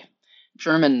because, like,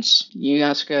 Germans, you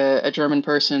ask a German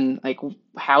person, like,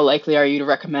 how likely are you to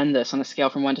recommend this on a scale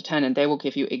from 1 to 10? And they will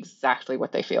give you exactly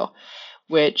what they feel,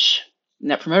 which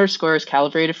Net Promoter Score is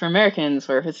calibrated for Americans,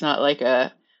 where if it's not like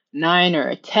a 9 or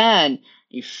a 10,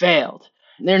 you failed.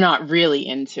 They're not really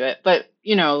into it. But,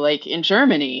 like in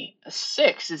Germany, a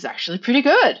 6 is actually pretty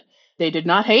good. They did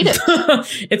not hate it.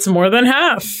 It's more than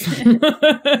half.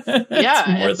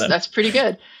 That's pretty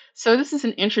good. So this is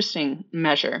an interesting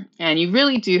measure, and you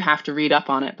really do have to read up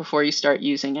on it before you start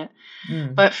using it.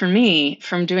 But for me,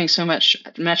 from doing so much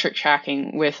metric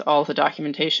tracking with all the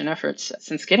documentation efforts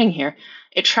since getting here,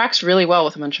 it tracks really well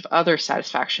with a bunch of other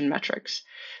satisfaction metrics.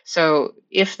 So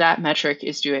if that metric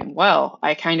is doing well,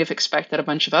 I kind of expect that a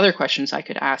bunch of other questions I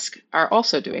could ask are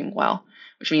also doing well,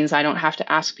 which means I don't have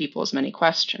to ask people as many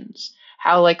questions.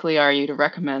 How likely are you to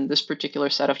recommend this particular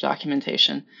set of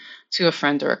documentation to a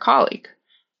friend or a colleague?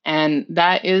 And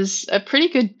that is a pretty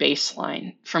good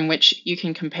baseline from which you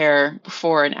can compare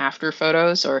before and after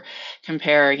photos, or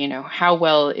compare, how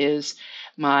well is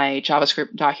my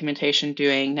JavaScript documentation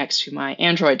doing next to my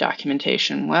Android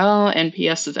documentation? Well,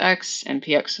 NPS of X,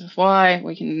 NPX of Y,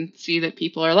 we can see that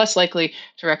people are less likely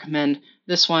to recommend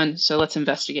this one, so let's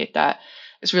investigate that.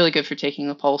 It's really good for taking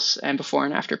a pulse and before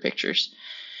and after pictures.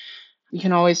 You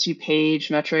can always do page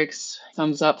metrics,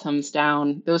 thumbs up, thumbs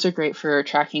down. Those are great for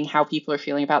tracking how people are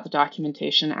feeling about the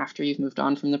documentation after you've moved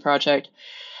on from the project.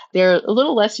 They're a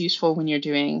little less useful when you're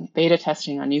doing beta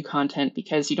testing on new content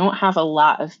because you don't have a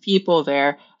lot of people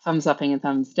there thumbs upping and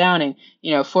thumbs downing.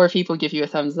 4 people give you a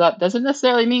thumbs up doesn't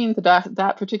necessarily mean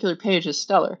that particular page is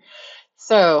stellar.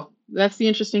 So that's the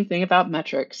interesting thing about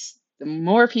metrics. The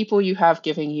more people you have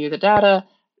giving you the data,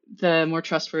 the more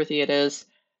trustworthy it is.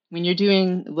 When you're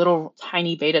doing little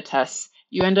tiny beta tests,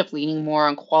 you end up leaning more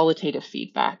on qualitative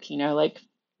feedback. Like,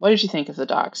 what did you think of the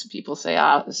docs? People say,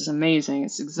 this is amazing.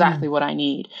 It's exactly what I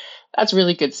need. That's a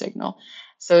really good signal.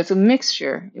 So it's a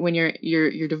mixture when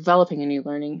you're developing a new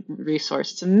learning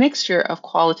resource. It's a mixture of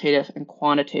qualitative and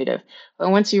quantitative. But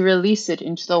once you release it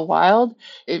into the wild,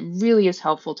 it really is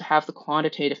helpful to have the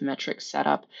quantitative metrics set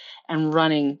up and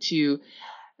running to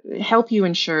help you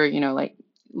ensure,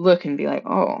 look and be like,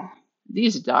 oh,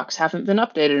 these docs haven't been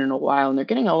updated in a while and they're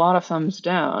getting a lot of thumbs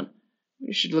down.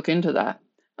 You should look into that.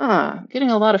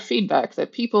 Getting a lot of feedback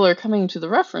that people are coming to the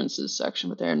references section,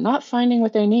 but they're not finding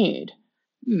what they need.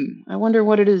 I wonder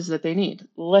what it is that they need.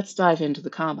 Let's dive into the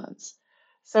comments.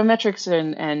 So metrics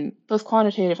and both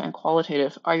quantitative and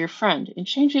qualitative are your friend in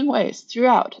changing ways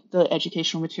throughout the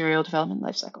educational material development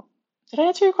lifecycle. Did I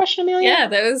answer your question, Amelia? Yeah,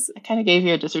 that was... I kind of gave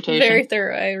you a dissertation. Very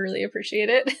thorough. I really appreciate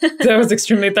it. That was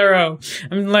extremely thorough.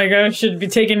 I'm like, I should be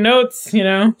taking notes,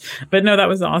 But no, that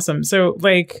was awesome. So,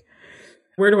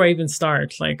 where do I even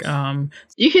start?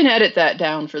 You can edit that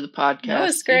down for the podcast. That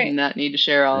was great. You do not need to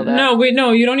share all that.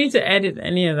 No, you don't need to edit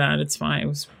any of that. It's fine. It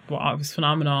was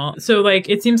phenomenal. So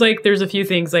it seems like there's a few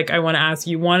things I want to ask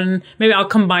you. One, maybe I'll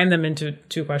combine them into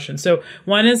 2 questions. So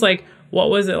one is what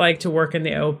was it like to work in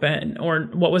the open, or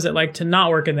what was it like to not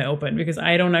work in the open? Because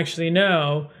I don't actually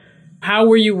know. How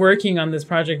were you working on this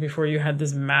project before you had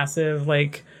this massive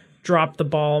drop the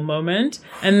ball moment?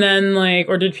 And then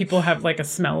or did people have a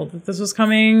smell that this was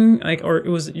coming? Or it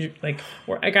was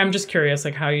I'm just curious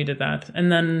how you did that. And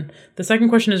then the second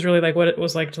question is really what it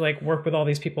was like to work with all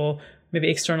these people, maybe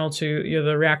external to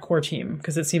the React core team,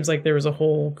 because it seems like there was a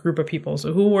whole group of people.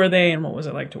 So who were they and what was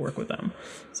it like to work with them?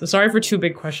 So sorry for 2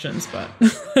 big questions, but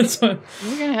that's what...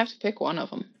 You're going to have to pick one of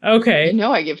them. Okay.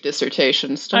 I give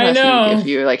dissertations. Don't ask me to give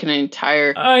you an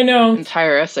entire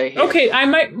essay here. Okay, I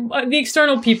might... the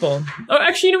external people. Oh,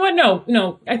 actually, you know what?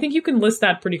 No. I think you can list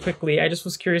that pretty quickly. I just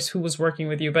was curious who was working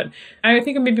with you, but I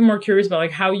think I'm maybe more curious about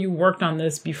how you worked on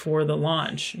this before the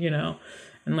launch, and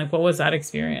what was that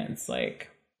experience like?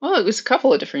 Well, it was a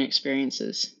couple of different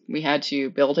experiences. We had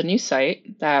to build a new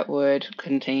site that would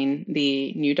contain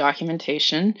the new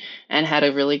documentation and had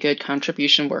a really good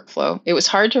contribution workflow. It was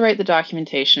hard to write the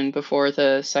documentation before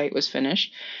the site was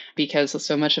finished because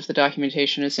so much of the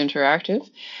documentation is interactive.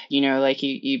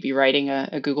 You'd be writing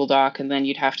a Google Doc and then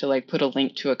you'd have to put a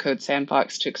link to a code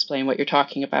sandbox to explain what you're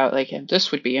talking about.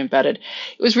 This would be embedded.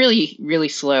 It was really, really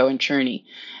slow and churny.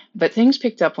 But things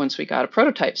picked up once we got a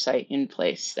prototype site in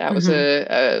place. That was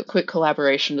a quick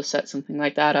collaboration to set something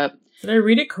like that up. Did I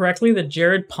read it correctly that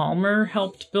Jared Palmer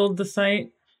helped build the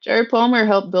site? Jared Palmer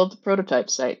helped build the prototype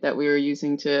site that we were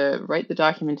using to write the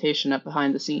documentation up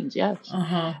behind the scenes, yes.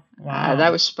 Wow.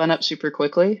 That was spun up super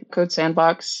quickly. Code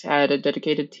Sandbox had a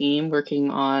dedicated team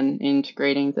working on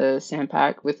integrating the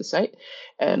Sandpack with the site.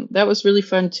 And that was really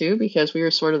fun, too, because we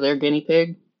were sort of their guinea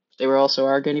pig. They were also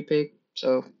our guinea pig.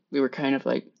 So we were kind of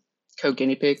code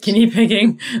guinea pigs. Guinea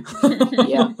pigging.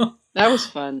 Yeah, that was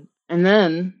fun. And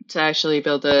then to actually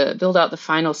build out the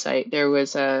final site, there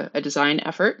was a design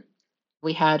effort.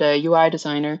 We had a UI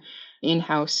designer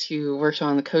in-house who worked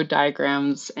on the code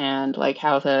diagrams and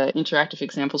how the interactive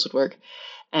examples would work.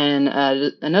 and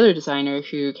another designer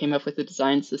who came up with a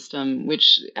design system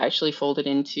which actually folded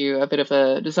into a bit of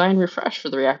a design refresh for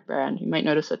the React brand. You might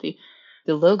notice that the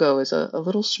logo is a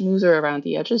little smoother around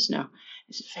the edges now.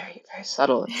 It's very, very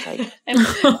subtle. It's like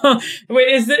wait,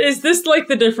 is this like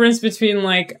the difference between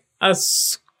like a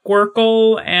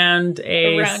squircle and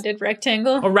a rounded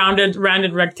rectangle? A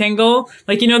rounded rectangle?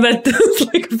 Like, you know, that's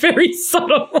like very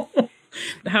subtle.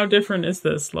 How different is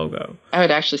this logo? I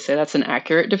would actually say that's an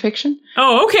accurate depiction.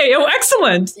 Oh, okay. Oh,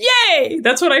 excellent. Yay!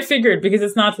 That's what I figured, because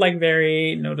it's not like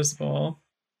very noticeable.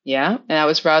 Yeah, and that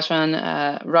was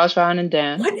Rajvan and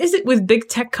Dan. What is it with big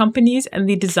tech companies and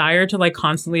the desire to like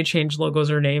constantly change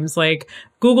logos or names? Like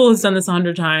Google has done this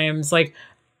 100 times. Like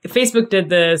Facebook did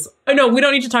this. Oh, no, we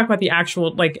don't need to talk about the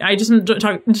actual, like, I just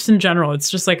talk just in general.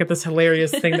 It's just like this hilarious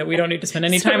thing that we don't need to spend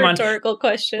any time on. Rhetorical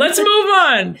question. Let's move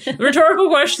on. Rhetorical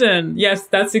question. Yes,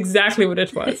 that's exactly what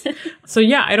it was. So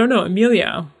yeah, I don't know.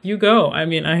 Amelia, you go. I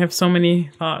mean, I have so many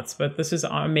thoughts, but this is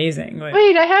amazing. Like,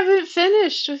 wait, I haven't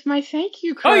finished with my thank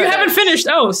you card. Oh, you haven't finished?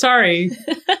 Oh, sorry.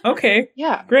 Okay.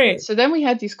 Yeah. Great. So then we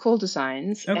had these cool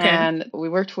designs, and we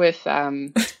worked with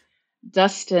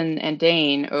Dustin and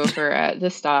Dane over at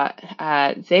This Dot.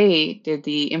 They did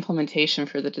the implementation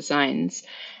for the designs.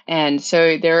 And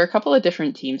so there are a couple of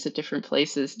different teams at different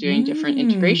places doing different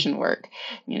integration work.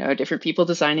 You know, different people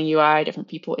designing UI, different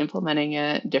people implementing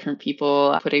it, different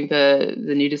people putting the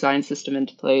new design system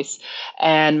into place.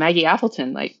 And Maggie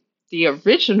Appleton, like the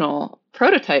original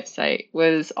prototype site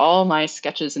was all my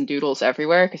sketches and doodles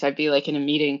everywhere, because I'd be like in a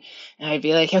meeting and I'd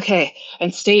be like, okay,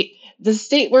 and does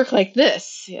state work like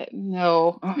this? Yeah,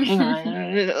 no, hang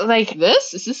on. Like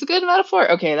this? Is this a good metaphor?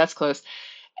 Okay, that's close.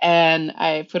 And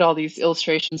I put all these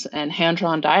illustrations and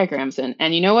hand-drawn diagrams in.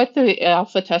 And you know what the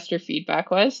alpha tester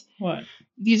feedback was? What?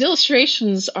 These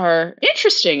illustrations are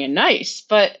interesting and nice,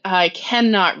 but I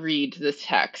cannot read the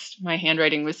text. My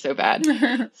handwriting was so bad.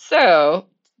 So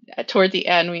toward the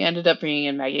end, we ended up bringing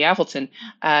in Maggie Appleton,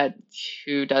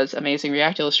 who does amazing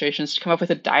React illustrations, to come up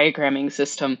with a diagramming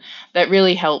system that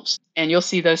really helps. And you'll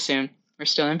see those soon. We're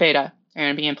still in beta. They're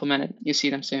going to be implemented. You'll see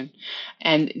them soon.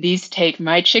 And these take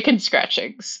my chicken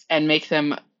scratchings and make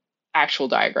them actual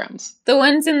diagrams. The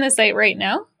ones in the site right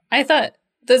now? I thought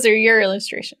those are your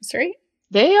illustrations, right?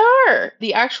 They are.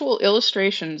 The actual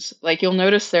illustrations, like you'll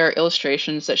notice there are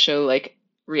illustrations that show like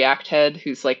React Head,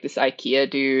 who's like this IKEA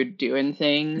dude doing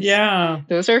things. Yeah.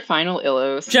 Those are final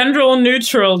illos. Gender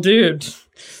neutral dude.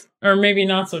 Or maybe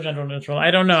not so gender neutral.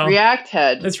 I don't know. React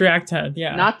Head. It's React Head,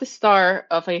 yeah. Not the star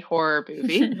of a horror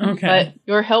movie, okay. But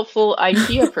your helpful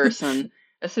IKEA person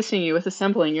assisting you with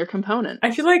assembling your component. I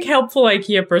feel like helpful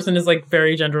IKEA person is like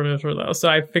very gender neutral though. So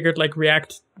I figured like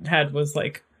React Head was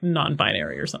like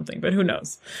non-binary or something, but who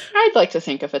knows? I'd like to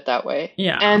think of it that way.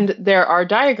 Yeah. And there are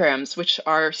diagrams, which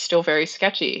are still very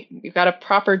sketchy. We've got a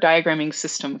proper diagramming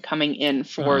system coming in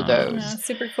for those. Yeah,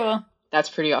 super cool. That's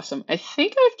pretty awesome. I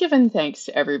think I've given thanks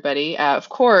to everybody. Of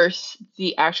course,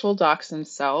 the actual docs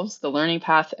themselves, the learning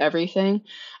path, everything.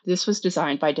 This was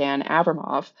designed by Dan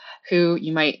Abramov, who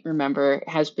you might remember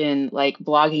has been like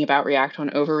blogging about React on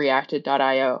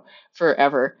overreacted.io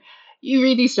forever. You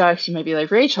read these docs, you might be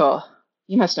like, Rachel,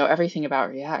 you must know everything about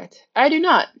React. I do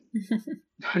not.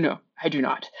 No, I do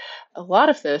not. A lot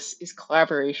of this is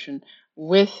collaboration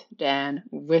with Dan,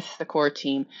 with the core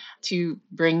team, to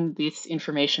bring this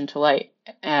information to light.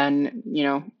 And, you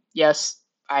know, yes,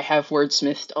 I have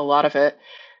wordsmithed a lot of it.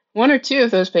 One or two of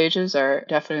those pages are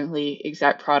definitely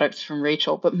exact products from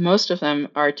Rachel, but most of them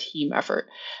are team effort.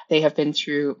 They have been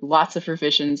through lots of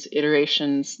revisions,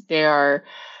 iterations. They are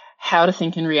how to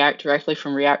think in React directly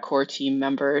from React core team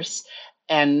members.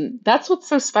 And that's what's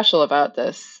so special about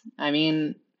this. I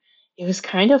mean, it was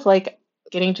kind of like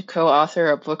getting to co-author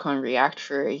a book on React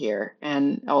for a year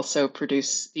and also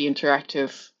produce the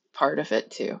interactive part of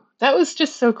it too. That was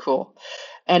just so cool.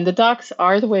 And the docs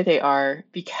are the way they are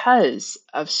because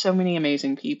of so many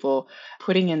amazing people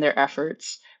putting in their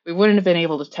efforts. We wouldn't have been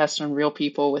able to test on real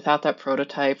people without that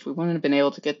prototype. We wouldn't have been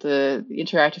able to get the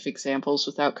interactive examples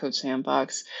without Code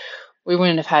Sandbox. We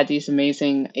wouldn't have had these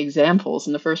amazing examples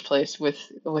in the first place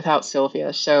without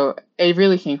Sylvia. So I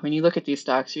really think when you look at these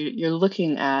docs, you're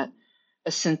looking at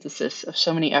a synthesis of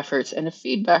so many efforts and a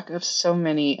feedback of so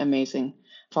many amazing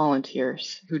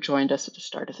volunteers who joined us at the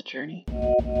start of the journey.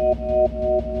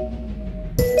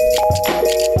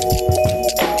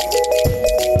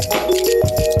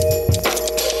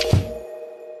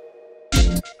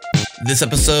 This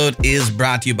episode is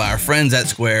brought to you by our friends at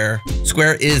Square.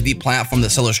 Square is the platform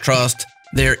that sellers trust.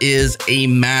 There is a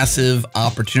massive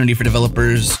opportunity for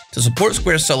developers to support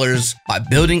Square sellers by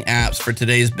building apps for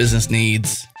today's business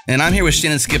needs. And I'm here with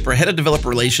Shannon Skipper, Head of Developer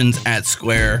Relations at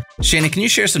Square. Shannon, can you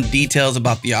share some details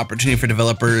about the opportunity for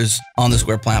developers on the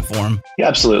Square platform? Yeah,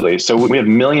 absolutely. So we have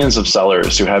millions of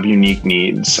sellers who have unique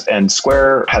needs, and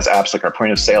Square has apps like our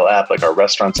point of sale app, like our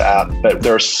restaurants app, but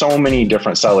there are so many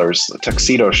different sellers,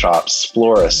 tuxedo shops,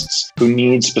 florists, who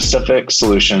need specific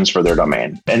solutions for their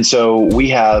domain. And so we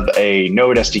have a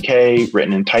Node SDK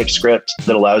written in TypeScript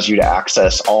that allows you to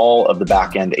access all of the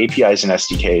backend APIs and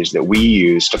SDKs that we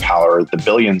use to power the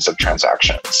billions of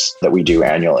transactions that we do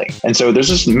annually. And so there's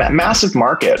this massive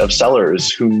market of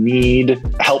sellers who need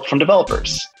help from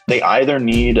developers. They either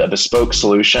need a bespoke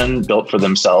solution built for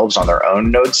themselves on their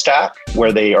own Node stack,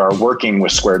 where they are working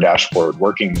with Square Dashboard,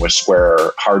 working with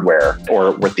Square hardware,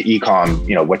 or with the e-com,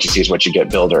 what you see is what you get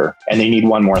builder. And they need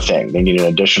one more thing. They need an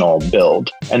additional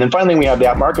build. And then finally, we have the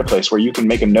app marketplace where you can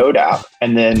make a Node app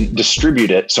and then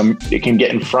distribute it so it can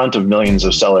get in front of millions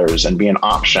of sellers and be an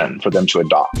option for them to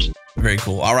adopt. Very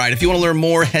cool. All right. If you want to learn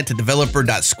more, head to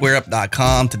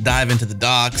developer.squareup.com to dive into the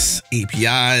docs,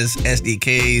 APIs,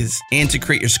 SDKs, and to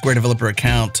create your Square developer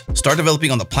account. Start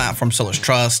developing on the platform sellers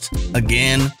trust.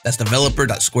 Again, that's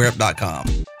developer.squareup.com.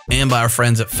 And by our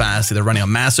friends at Fastly, they're running a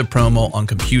massive promo on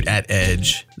Compute at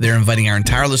Edge. They're inviting our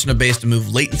entire listener base to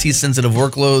move latency-sensitive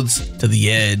workloads to the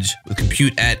edge with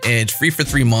Compute at Edge, free for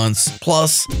 3 months,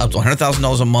 plus up to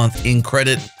 $100,000 a month in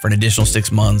credit for an additional 6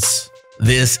 months.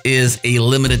 This is a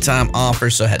limited time offer,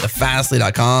 so head to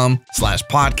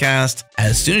fastly.com/podcast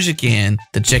as soon as you can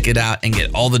to check it out and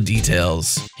get all the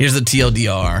details. Here's the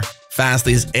TLDR.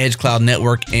 Fastly's Edge Cloud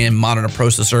Network and modern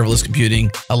approach to serverless computing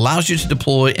allows you to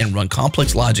deploy and run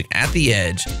complex logic at the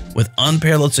edge with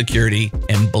unparalleled security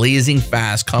and blazing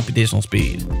fast computational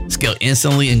speed. Scale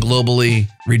instantly and globally,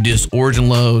 reduce origin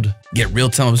load, get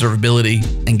real-time observability,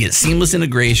 and get seamless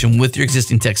integration with your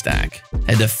existing tech stack.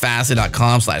 Head to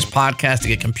fastly.com/podcast to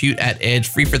get Compute at Edge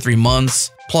free for 3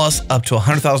 months, plus up to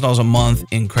 $100,000 a month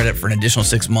in credit for an additional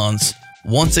 6 months.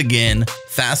 Once again,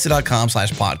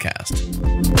 fastly.com/podcast.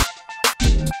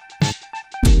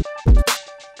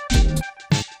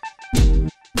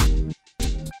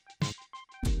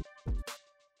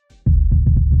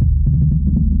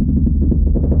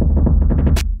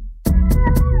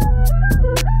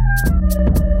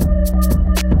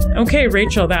 Okay,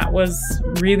 Rachel, that was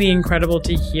really incredible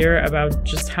to hear about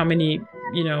just how many,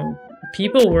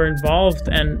 people were involved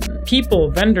and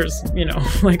vendors,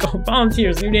 like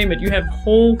volunteers, you name it. You have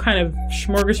whole kind of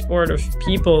smorgasbord of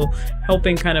people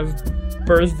helping kind of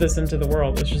birth this into the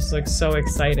world, which is like so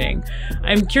exciting.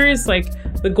 I'm curious,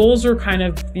 the goals are kind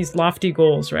of these lofty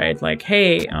goals, right? Like,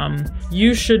 hey,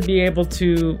 you should be able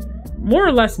to more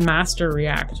or less master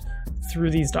React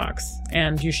through these docs,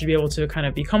 and you should be able to kind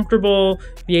of be comfortable.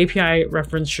 The API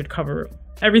reference should cover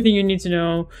everything you need to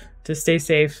know to stay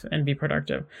safe and be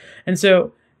productive. And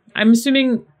so I'm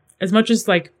assuming, as much as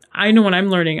I know when I'm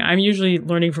learning, I'm usually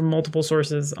learning from multiple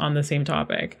sources on the same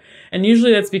topic. And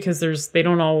usually that's because they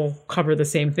don't all cover the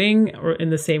same thing or in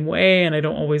the same way, and I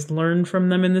don't always learn from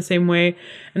them in the same way.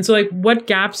 And so what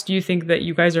gaps do you think that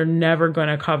you guys are never going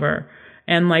to cover?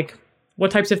 And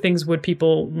what types of things would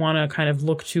people want to kind of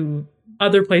look to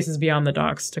other places beyond the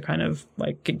docs to kind of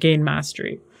gain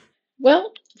mastery?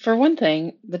 Well, for one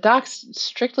thing, the docs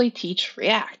strictly teach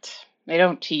React. They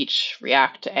don't teach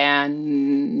React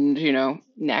and,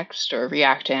 Next, or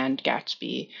React and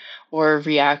Gatsby, or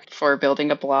React for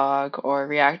building a blog, or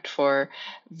React for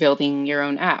building your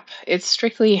own app. It's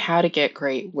strictly how to get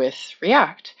great with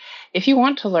React. If you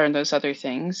want to learn those other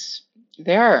things,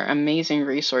 there are amazing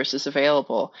resources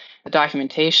available. The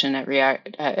documentation at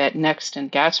React, at Next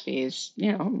and Gatsby is,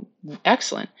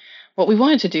 excellent. What we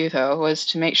wanted to do, though, was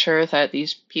to make sure that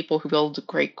these people who build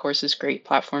great courses, great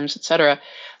platforms, etc.,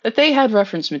 that they had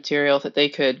reference material that they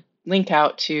could link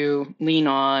out to, lean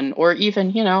on, or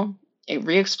even,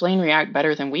 re-explain React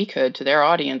better than we could to their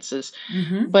audiences,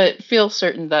 but feel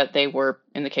certain that they were,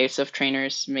 in the case of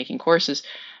trainers making courses,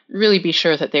 really be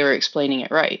sure that they were explaining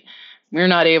it right. We're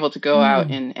not able to go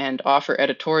out and offer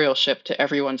editorialship to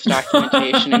everyone's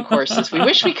documentation and courses. We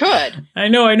wish we could. I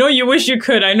know you wish you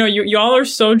could. I know y'all are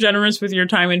so generous with your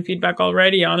time and feedback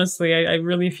already. Honestly, I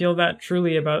really feel that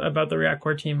truly about the React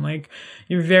Core team.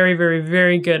 You're very, very,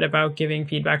 very good about giving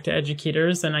feedback to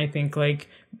educators. And I think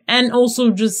and also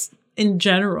just in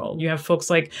general, you have folks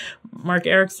like Mark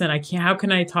Erickson. How can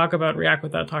I talk about React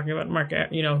without talking about Mark,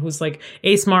 who's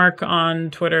Ace Mark on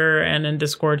Twitter and in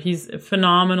Discord. He's a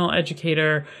phenomenal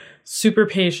educator, super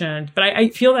patient. But I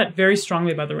feel that very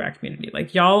strongly about the React community.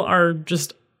 Y'all are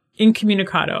just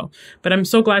incommunicado. But I'm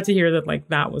so glad to hear that like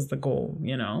that was the goal,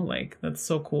 you know, like that's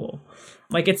so cool.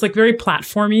 Like it's like very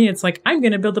platformy. It's like, I'm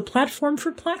going to build a platform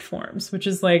for platforms, which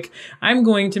is like, I'm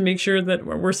going to make sure that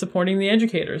we're supporting the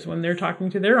educators when they're talking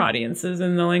to their audiences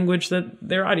in the language that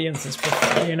their audiences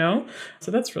prefer, you know?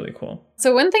 So that's really cool.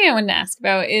 So one thing I wanted to ask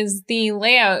about is the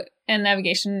layout and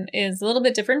navigation is a little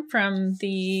bit different from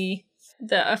the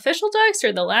official docs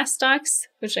or the last docs,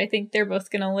 which I think they're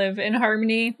both going to live in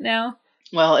harmony now.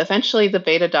 Well, eventually the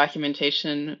beta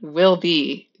documentation will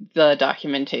be the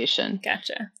documentation.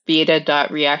 Gotcha.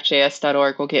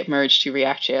 Beta.reactjs.org will get merged to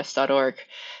reactjs.org.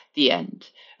 The end.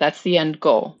 That's the end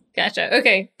goal. Gotcha.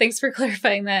 Okay. Thanks for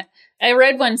clarifying that. I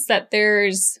read once that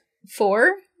there's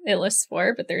 4, it lists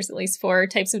 4, but there's at least 4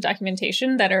 types of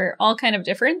documentation that are all kind of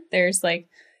different. There's like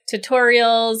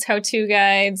tutorials, how-to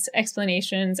guides,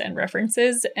 explanations, and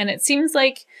references. And it seems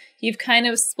like you've kind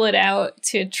of split out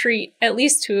to treat at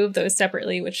least 2 of those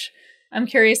separately, which I'm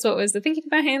curious what was the thinking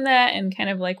behind that and kind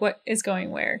of like what is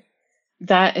going where.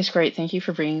 That is great. Thank you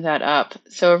for bringing that up.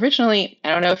 So originally,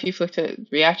 I don't know if you've looked at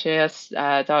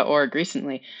reactjs.org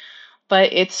recently,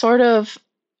 but it's sort of,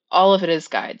 all of it is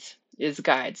guides.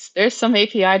 There's some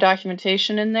API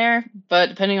documentation in there, but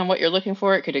depending on what you're looking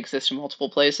for, it could exist in multiple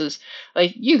places.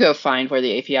 Like, you go find where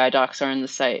the API docs are in the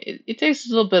site. It takes a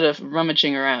little bit of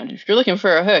rummaging around. If you're looking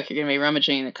for a hook, you're going to be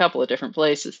rummaging in a couple of different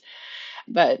places.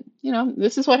 But, you know,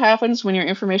 this is what happens when your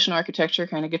information architecture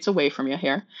kind of gets away from you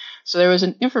here. So there was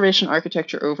an information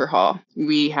architecture overhaul.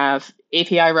 We have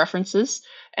API references,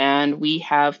 and we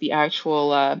have the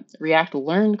actual React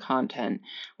Learn content,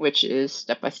 which is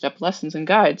step-by-step lessons and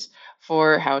guides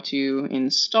for how to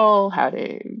install, how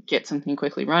to get something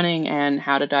quickly running, and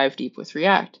how to dive deep with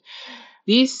React.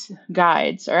 These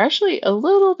guides are actually a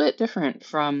little bit different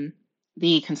from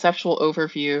the conceptual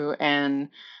overview and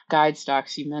guides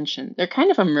docs you mentioned. They're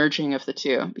kind of a merging of the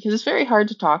two, because it's very hard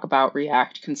to talk about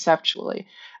React conceptually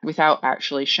without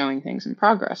actually showing things in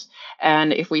progress.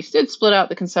 And if we did split out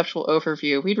the conceptual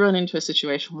overview, we'd run into a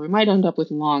situation where we might end up with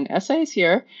long essays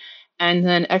here, and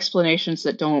then explanations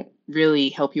that don't really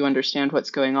help you understand what's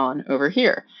going on over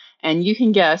here. And you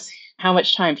can guess how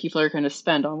much time people are going to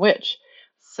spend on which.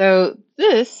 So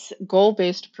this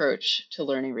goal-based approach to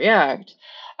learning React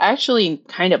actually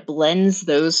kind of blends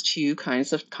those 2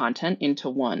 kinds of content into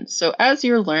one. So as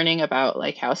you're learning about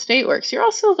like how state works, you're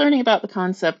also learning about the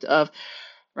concept of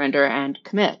render and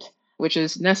commit, which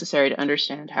is necessary to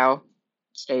understand how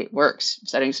state works.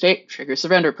 Setting state triggers the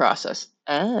render process.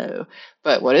 Oh,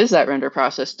 but what is that render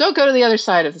process? Don't go to the other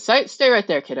side of the site. Stay right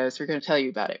there, kiddos. We're going to tell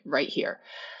you about it right here.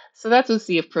 So that was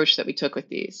the approach that we took with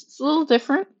these. It's a little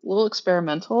different, a little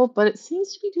experimental, but it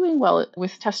seems to be doing well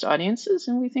with test audiences,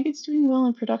 and we think it's doing well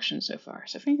in production so far.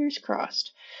 So fingers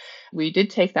crossed. We did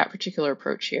take that particular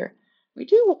approach here. We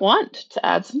do want to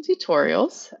add some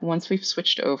tutorials once we've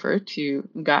switched over to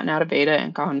gotten out of beta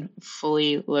and gone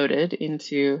fully loaded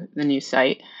into the new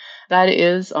site. That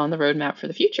is on the roadmap for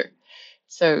the future.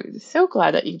 So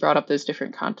glad that you brought up those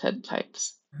different content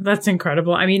types. That's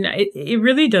incredible. I mean, it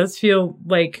really does feel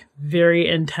like very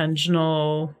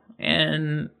intentional,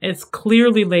 and it's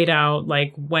clearly laid out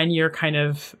like when you're kind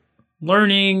of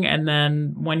learning and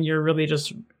then when you're really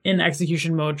just in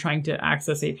execution mode trying to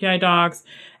access API docs.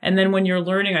 And then when you're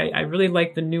learning, I really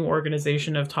like the new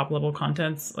organization of top level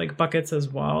contents like buckets as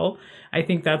well. I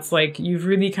think that's like, you've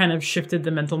really kind of shifted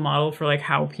the mental model for like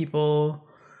how people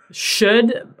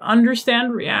should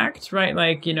understand React, right?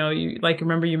 Like, you know, you like,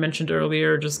 remember you mentioned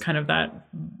earlier, just kind of that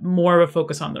more of a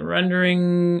focus on the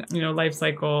rendering, you know, life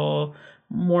cycle,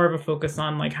 more of a focus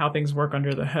on like how things work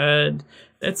under the hood.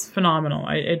 It's phenomenal.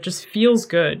 It just feels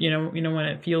good, you know, when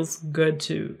it feels good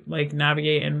to like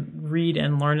navigate and read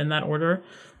and learn in that order.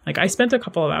 Like I spent a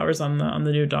couple of hours on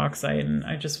the new doc site, and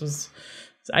I just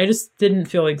didn't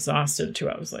feel exhausted 2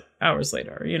 hours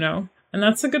later, you know? And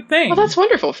that's a good thing. Well, that's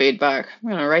wonderful feedback. I'm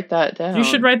going to write that down. You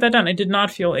should write that down. It did not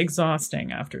feel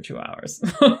exhausting after 2 hours.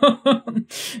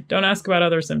 Don't ask about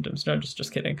other symptoms. No,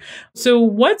 just kidding. So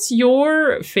what's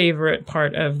your favorite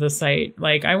part of the site?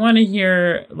 Like, I want to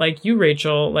hear, like you,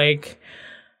 Rachel, like,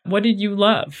 what did you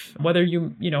love? Whether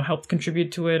you helped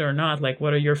contribute to it or not, like,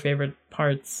 what are your favorite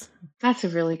parts? That's a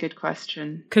really good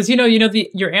question. Because,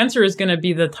 your answer is going to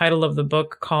be the title of the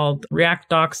book called React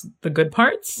Docs, The Good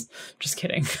Parts. Just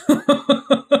kidding.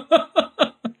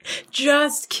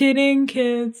 Just kidding,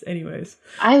 kids. Anyways.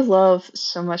 I love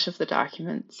so much of the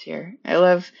documents here. I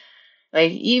love,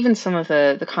 like, even some of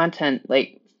the content.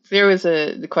 Like, there was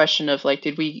the question of, like,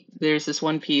 there's this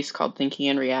one piece called Thinking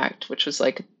in React, which was,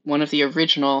 like, one of the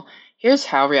original, here's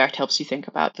how React helps you think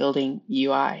about building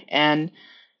UI. And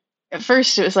at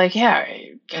first it was like, yeah,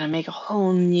 gonna make a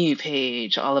whole new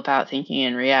page all about thinking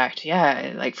in React.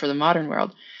 Yeah, like for the modern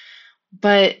world.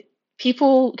 But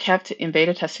people kept in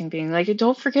beta testing being like,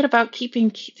 don't forget about keeping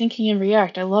thinking in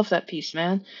React. I love that piece,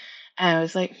 man. And I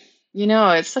was like,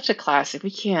 it's such a classic.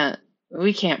 We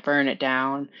can't burn it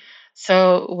down.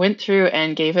 So went through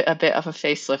and gave it a bit of a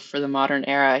facelift for the modern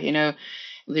era.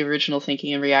 The original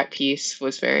thinking in React piece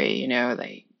was very,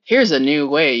 like, here's a new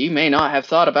way you may not have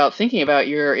thought about thinking about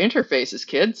your interfaces,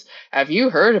 kids. Have you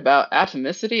heard about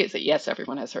atomicity? It's like, yes,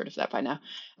 everyone has heard of that by now.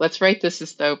 Let's write this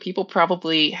as though people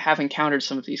probably have encountered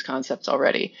some of these concepts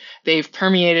already. They've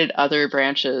permeated other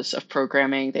branches of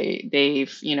programming.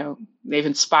 They've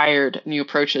inspired new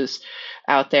approaches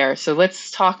out there. So let's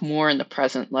talk more in the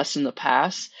present, less in the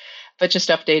past. But just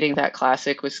updating that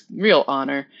classic was real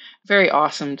honor. Very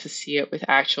awesome to see it with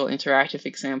actual interactive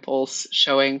examples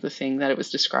showing the thing that it was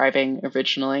describing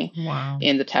originally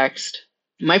in the text.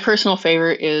 My personal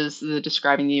favorite is the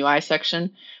describing the UI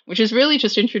section, which is really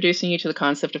just introducing you to the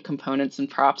concept of components and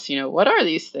props. What are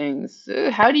these things?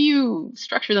 How do you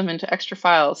structure them into extra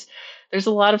files? There's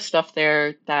a lot of stuff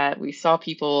there that we saw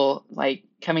people like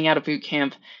coming out of boot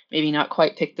camp, maybe not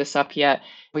quite pick this up yet.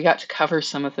 We got to cover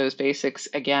some of those basics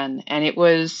again, and it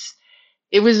was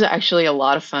actually a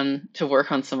lot of fun to work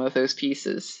on some of those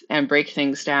pieces and break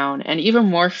things down, and even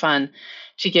more fun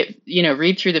to get,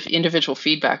 read through the individual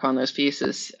feedback on those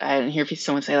pieces and hear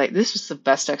someone say, like, this was the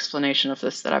best explanation of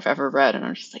this that I've ever read. And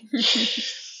I'm just like,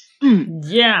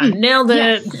 yeah, nailed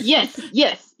it. Yes.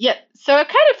 So I'm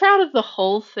kind of proud of the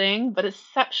whole thing, but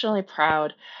exceptionally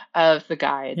proud of the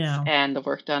guides and the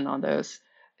work done on those.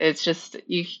 It's just,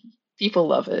 people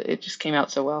love it. It just came out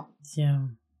so well. Yeah.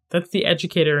 That's the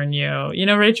educator in you.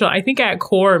 Rachel, I think at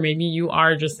core, maybe you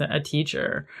are just a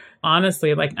teacher,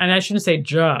 honestly, and I shouldn't say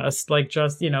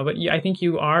but I think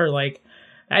you are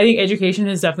I think education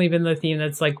has definitely been the theme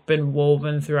that's been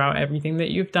woven throughout everything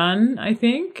that you've done, I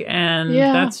think. And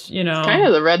that's, it's kind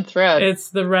of the red thread. It's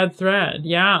the red thread.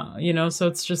 Yeah. So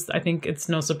it's just, I think it's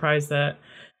no surprise that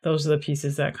those are the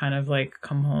pieces that kind of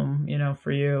come home,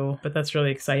 for you. But that's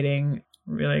really exciting.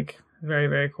 Really, very,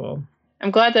 very cool. I'm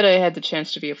glad that I had the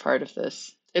chance to be a part of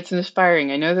this. It's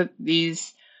inspiring. I know that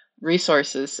these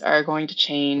resources are going to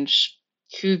change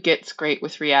who gets great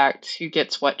with React, who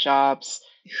gets what jobs,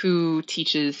 who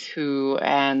teaches who,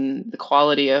 and the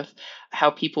quality of how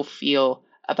people feel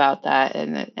about that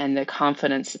and the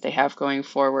confidence that they have going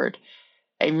forward.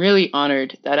 I'm really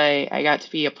honored that I got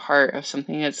to be a part of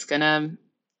something that's going to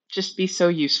just be so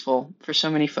useful for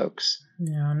so many folks.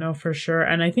 Yeah, no, for sure.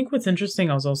 And I think what's interesting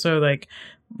is also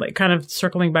kind of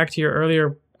circling back to your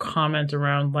earlier comment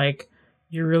around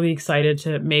you're really excited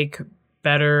to make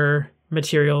better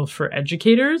material for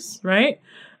educators, right?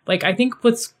 I think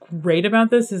what's great about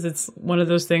this is it's one of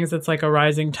those things that's like a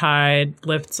rising tide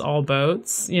lifts all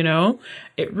boats,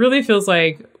 It really feels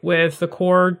like with the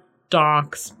core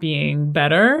docs being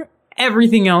better,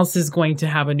 everything else is going to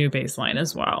have a new baseline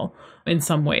as well in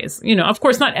some ways. Of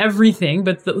course, not everything,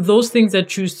 but those things that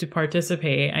choose to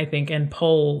participate, I think, and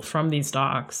pull from these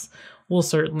docs will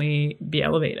certainly be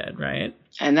elevated, right?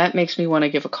 And that makes me want to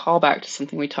give a call back to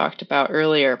something we talked about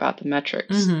earlier about the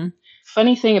metrics. Mm-hmm.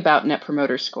 Funny thing about Net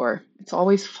Promoter Score, it's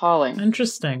always falling.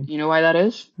 Interesting. You know why that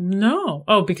is? No.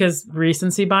 Oh, because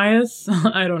recency bias?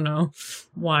 I don't know.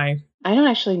 Why? I don't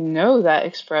actually know that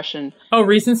expression. Oh,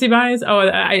 recency bias? Oh,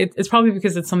 it's probably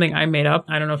because it's something I made up.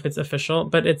 I don't know if it's official,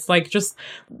 but it's just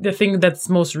the thing that's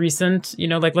most recent.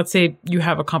 Let's say you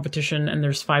have a competition and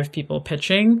there's 5 people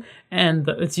pitching, and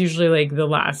it's usually the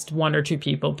last 1 or 2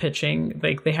 people pitching,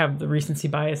 they have the recency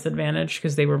bias advantage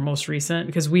because they were most recent,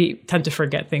 because we tend to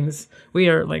forget things. We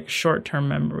are short-term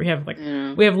memory. We have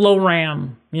we have low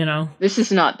RAM, This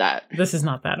is not that. This is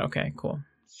not that. Okay, cool.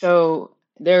 So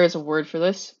there is a word for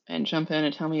this, and jump in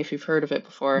and tell me if you've heard of it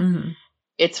before. Mm-hmm.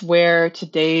 It's where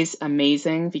today's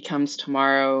amazing becomes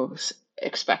tomorrow's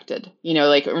expected.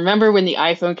 Remember when the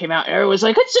iPhone came out and everyone was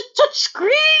like, it's a touch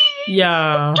screen!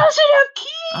 Yeah. It doesn't have keys!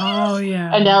 Oh,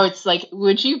 yeah. And now it's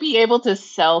would you be able to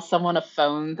sell someone a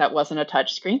phone that wasn't a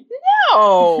touch screen?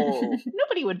 No!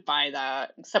 Nobody would buy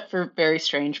that, except for very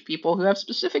strange people who have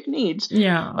specific needs.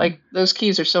 Yeah. Those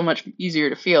keys are so much easier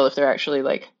to feel if they're actually,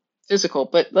 physical.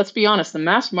 But let's be honest, the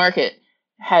mass market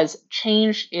has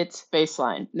changed its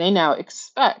baseline. They now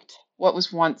expect what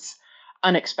was once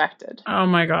unexpected. Oh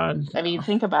my God. I mean,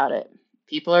 think about it.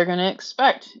 People are going to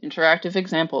expect interactive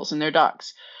examples in their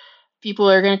docs.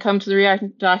 People are going to come to the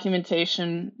React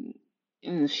documentation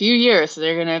in a few years. So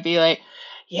they're going to be like,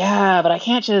 yeah, but I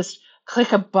can't just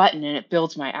click a button and it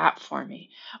builds my app for me.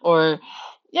 Or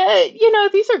Yeah,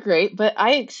 these are great, but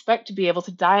I expect to be able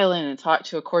to dial in and talk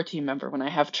to a core team member when I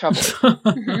have trouble.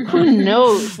 Who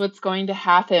knows what's going to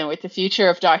happen with the future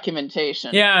of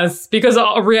documentation? Yes, because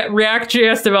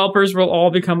React.js developers will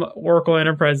all become Oracle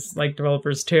Enterprise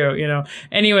developers too,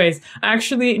 Anyways,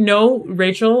 actually, no,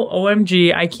 Rachel,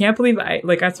 OMG, I can't believe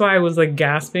that's why I was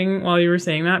gasping while you were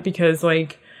saying that, because I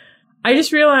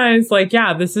just realized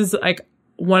this is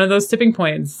one of those tipping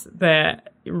points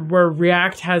where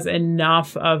React has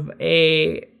enough of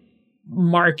a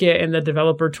market in the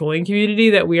developer tooling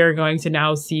community that we are going to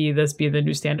now see this be the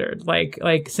new standard.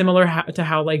 Similar to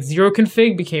how zero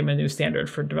config became a new standard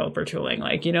for developer tooling.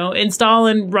 Install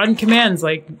and run commands.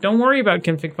 Don't worry about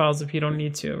config files if you don't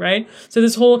need to, right? So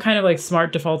this whole kind of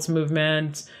smart defaults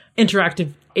movement,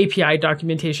 interactive API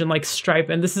documentation like Stripe,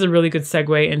 and this is a really good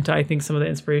segue into I think some of the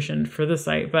inspiration for the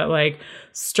site, but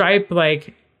Stripe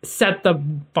set the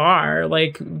bar,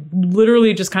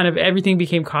 literally just kind of everything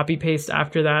became copy paste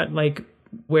after that,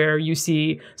 where you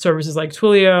see services like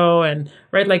Twilio and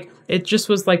right, it just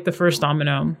was the first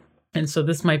domino. And so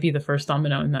this might be the first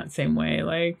domino in that same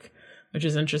way, which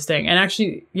is interesting. And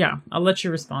actually, yeah, I'll let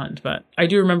you respond, but I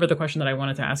do remember the question that I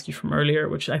wanted to ask you from earlier,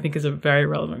 which I think is a very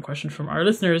relevant question from our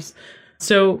listeners.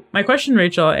 So my question,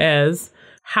 Rachel, is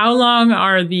how long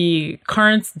are the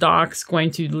current docs going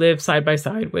to live side by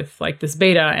side with this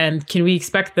beta? And can we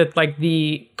expect that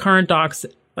the current docs,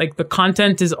 the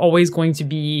content is always going to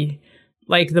be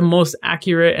the most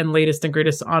accurate and latest and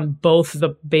greatest on both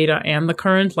the beta and the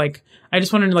current? I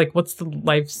just wondered what's the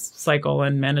life cycle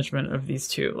and management of these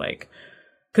two?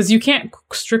 Because you can't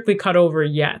strictly cut over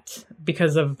yet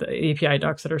because of the API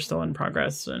docs that are still in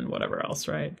progress and whatever else,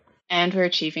 right? And we're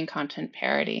achieving content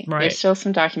parity. Right. There's still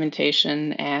some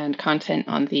documentation and content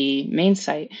on the main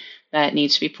site that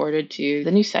needs to be ported to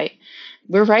the new site.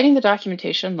 We're writing the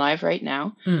documentation live right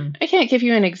now. I can't give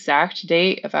you an exact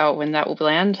date about when that will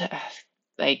land.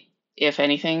 If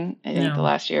anything, I think the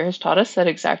last year has taught us that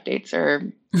exact dates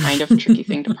are kind of a tricky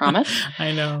thing to promise.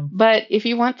 I know. But if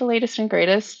you want the latest and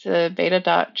greatest,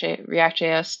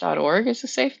 beta.reactjs.org is a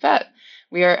safe bet.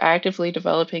 We are actively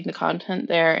developing the content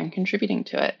there and contributing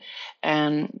to it.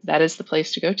 And that is the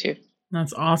place to go to.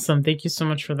 That's awesome. Thank you so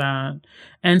much for that.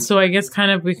 And so I guess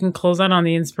we can close out on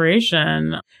the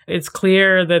inspiration. It's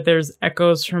clear that there's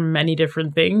echoes from many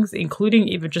different things, including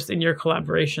even just in your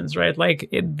collaborations, right?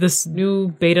 This new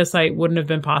beta site wouldn't have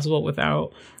been possible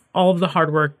without all of the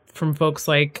hard work from folks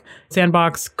like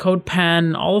Sandbox,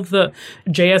 CodePen, all of the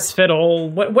JS Fiddle,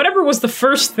 whatever was the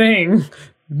first thing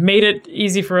made it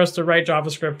easy for us to write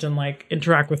JavaScript and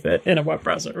interact with it in a web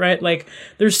browser, right?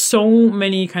 There's so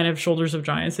many kind of shoulders of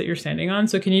giants that you're standing on.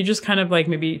 So can you just kind of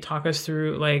maybe talk us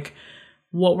through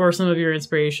what were some of your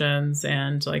inspirations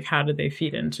and how did they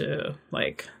feed into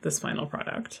this final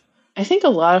product? I think a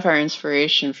lot of our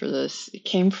inspiration for this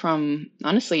came from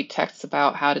honestly texts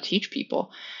about how to teach people.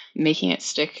 Making It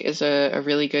Stick is a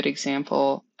really good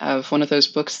example of one of those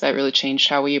books that really changed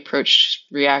how we approach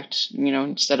React,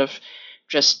 instead of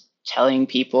just telling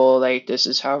people this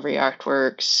is how React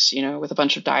works, with a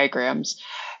bunch of diagrams.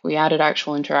 We added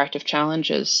actual interactive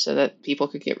challenges so that people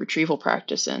could get retrieval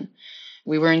practice in.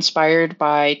 We were inspired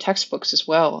by textbooks as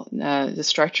well, the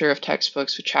structure of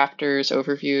textbooks with chapters,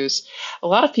 overviews. A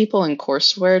lot of people in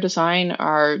courseware design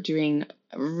are doing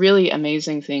really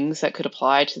amazing things that could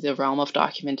apply to the realm of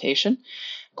documentation.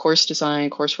 Course design,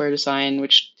 courseware design,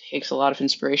 which takes a lot of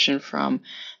inspiration from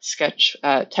Sketch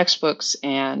textbooks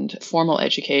and formal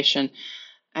education.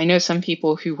 I know some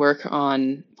people who work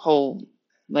on whole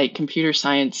computer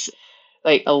science,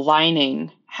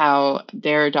 aligning how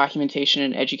their documentation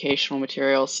and educational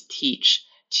materials teach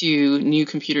to new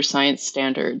computer science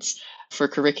standards for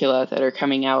curricula that are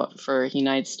coming out for the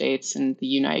United States and the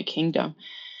United Kingdom.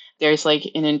 There's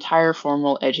an entire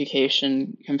formal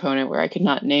education component where I could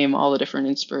not name all the different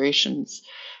inspirations.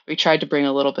 We tried to bring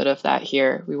a little bit of that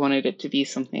here. We wanted it to be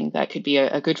something that could be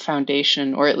a good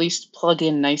foundation, or at least plug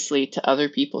in nicely to other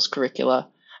people's curricula.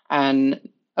 And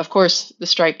of course, the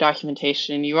Stripe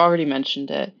documentation, you already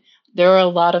mentioned it. There are a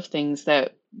lot of things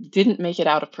that didn't make it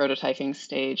out of prototyping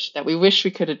stage that we wish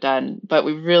we could have done, but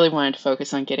we really wanted to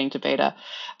focus on getting to beta.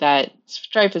 That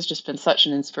Stripe has just been such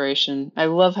an inspiration. I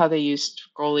love how they used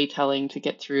goalie telling to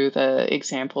get through the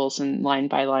examples and line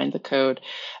by line the code.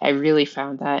 I really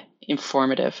found that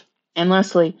informative. And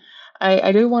lastly,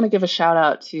 I do want to give a shout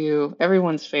out to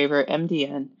everyone's favorite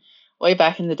MDN. Way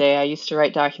back in the day, I used to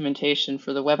write documentation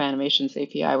for the Web Animations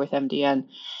API with MDN.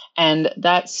 And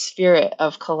that spirit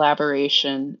of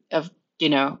collaboration, of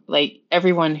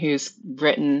everyone who's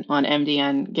written on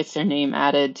MDN gets their name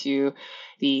added to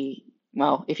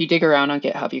if you dig around on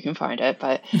GitHub, you can find it.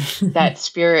 But that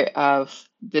spirit of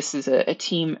this is a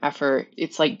team effort.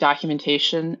 It's like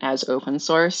documentation as open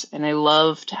source. And I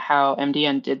loved how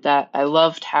MDN did that. I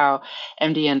loved how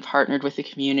MDN partnered with the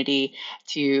community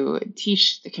to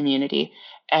teach the community.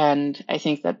 And I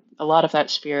think that a lot of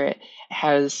that spirit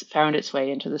has found its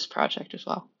way into this project as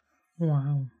well.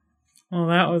 Wow. Well,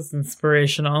 that was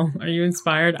inspirational. Are you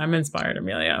inspired? I'm inspired,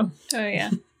 Amelia. Oh, yeah.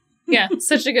 Yeah,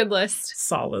 such a good list.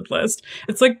 Solid list.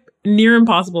 It's like near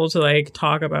impossible to like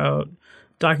talk about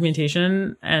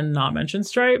documentation and not mention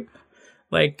Stripe.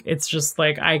 Like, it's just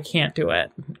like, I can't do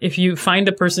it. If you find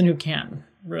a person who can,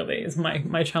 really is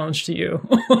my challenge to you.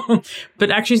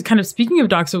 But actually, kind of speaking of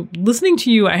docs, so listening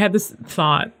to you, I had this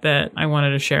thought that I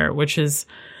wanted to share, which is,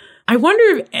 I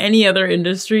wonder if any other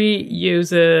industry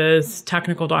uses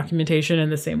technical documentation in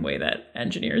the same way that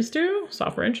engineers do,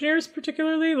 software engineers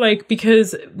particularly. Like,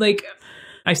 because like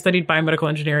I studied biomedical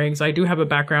engineering, so I do have a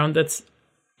background that's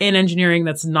in engineering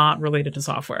that's not related to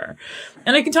software.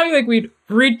 And I can tell you, like, we'd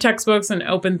read textbooks and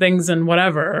open things and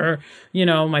whatever, or, you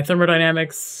know, my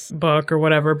thermodynamics book or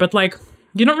whatever, but like,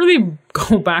 you don't really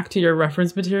go back to your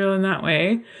reference material in that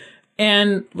way.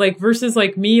 And like, versus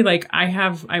like me, like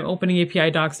I'm opening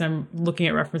API docs and I'm looking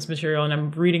at reference material and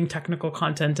I'm reading technical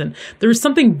content. And there's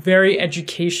something very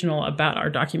educational about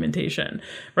our documentation,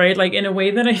 right? Like in a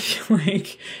way that I feel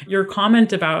like your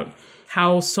comment about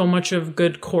how so much of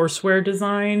good courseware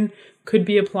design could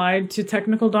be applied to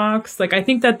technical docs. Like, I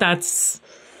think that's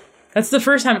the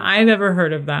first time I've ever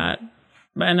heard of that.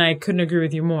 And I couldn't agree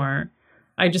with you more.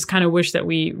 I just kind of wish that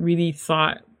we really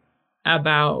thought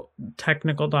about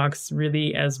technical docs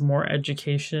really as more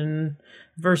education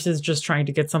versus just trying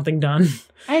to get something done.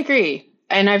 I agree.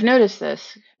 And I've noticed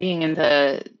this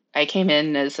I came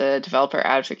in as a developer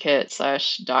advocate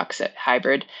 / docs at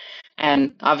Hybrid.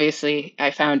 And obviously, I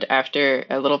found after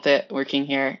a little bit working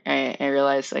here, I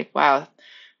realized like, wow,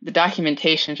 the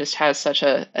documentation just has such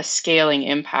a scaling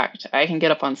impact. I can get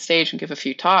up on stage and give a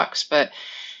few talks, but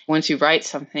once you write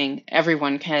something,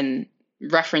 everyone can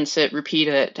reference it, repeat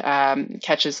it,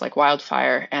 catches like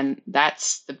wildfire. And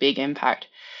that's the big impact.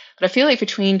 But I feel like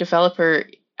between developer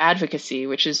advocacy,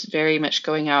 which is very much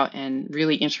going out and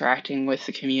really interacting with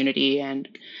the community, and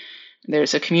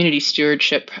there's a community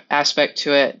stewardship aspect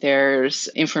to it. There's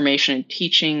information and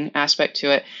teaching aspect to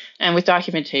it. And with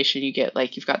documentation, you've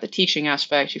got the teaching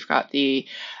aspect, you've got the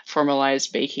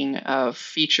formalized baking of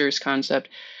features concept.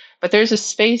 But there's a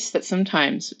space that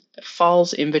sometimes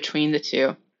falls in between the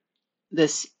two,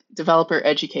 this developer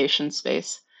education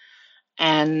space.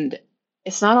 And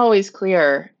it's not always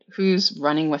clear who's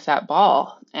running with that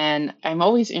ball. And I'm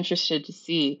always interested to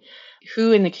see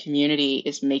who in the community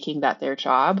is making that their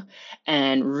job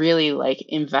and really like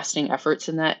investing efforts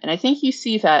in that. And I think you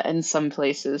see that in some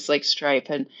places like Stripe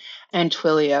and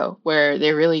Twilio, where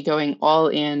they're really going all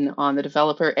in on the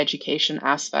developer education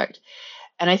aspect.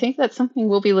 And I think that's something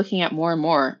we'll be looking at more and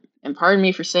more. And pardon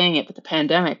me for saying it, but the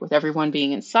pandemic, with everyone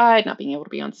being inside, not being able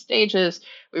to be on stages,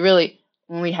 we really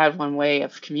only had one way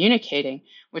of communicating,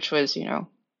 which was,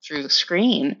 through the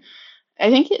screen. I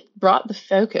think it brought the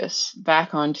focus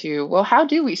back onto, well, how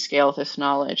do we scale this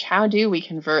knowledge? How do we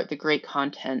convert the great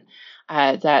content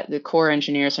that the core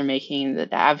engineers are making,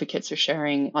 that the advocates are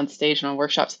sharing on stage and on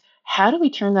workshops? How do we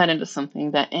turn that into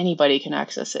something that anybody can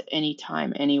access at any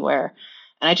time, anywhere?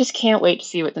 And I just can't wait to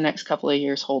see what the next couple of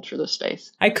years hold for this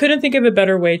space. I couldn't think of a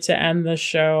better way to end the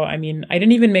show. I mean, I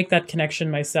didn't even make that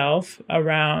connection myself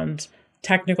around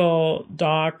technical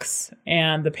docs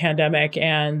and the pandemic,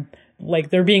 and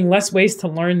like there being less ways to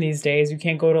learn these days. You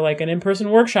can't go to like an in-person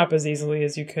workshop as easily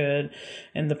as you could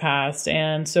in the past.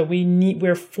 And so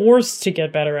we're forced to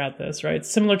get better at this, right?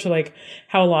 Similar to like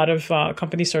how a lot of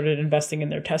companies started investing in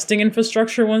their testing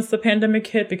infrastructure once the pandemic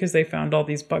hit, because they found all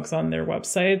these bugs on their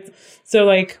websites. So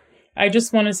like, I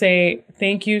just want to say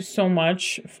thank you so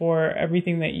much for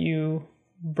everything that you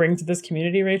bring to this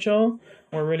community, Rachel.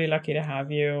 We're really lucky to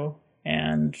have you.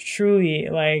 And truly,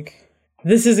 like,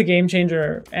 this is a game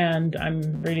changer, and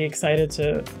I'm really excited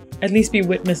to at least be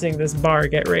witnessing this bar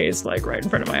get raised, like right in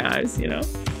front of my eyes,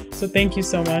 So thank you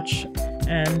so much.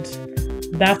 And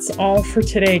that's all for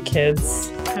today, kids.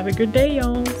 Have a good day,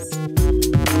 y'all.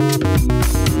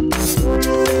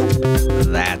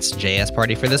 That's JS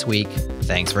Party for this week.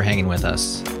 Thanks for hanging with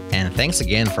us. And thanks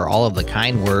again for all of the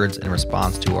kind words in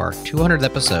response to our 200th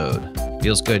episode.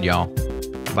 Feels good, y'all.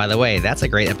 By the way, that's a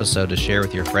great episode to share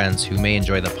with your friends who may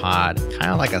enjoy the pod,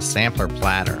 kind of like a sampler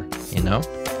platter,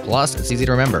 Plus, it's easy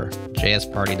to remember,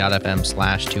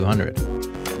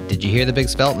 jsparty.fm/200. Did you hear the big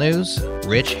Svelte news?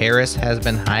 Rich Harris has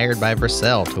been hired by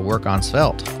Vercel to work on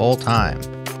Svelte full time.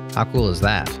 How cool is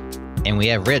that? And we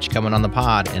have Rich coming on the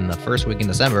pod in the first week in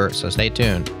December, so stay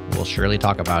tuned. We'll surely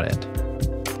talk about it.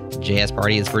 JS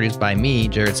Party is produced by me,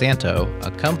 Jared Santo,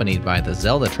 accompanied by the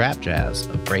Zelda Trap Jazz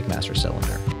of Breakmaster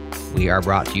Cylinder. We are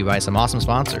brought to you by some awesome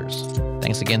sponsors.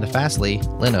 Thanks again to Fastly,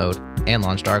 Linode, and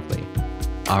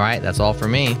LaunchDarkly. All right, that's all for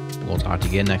me. We'll talk to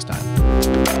you again next time.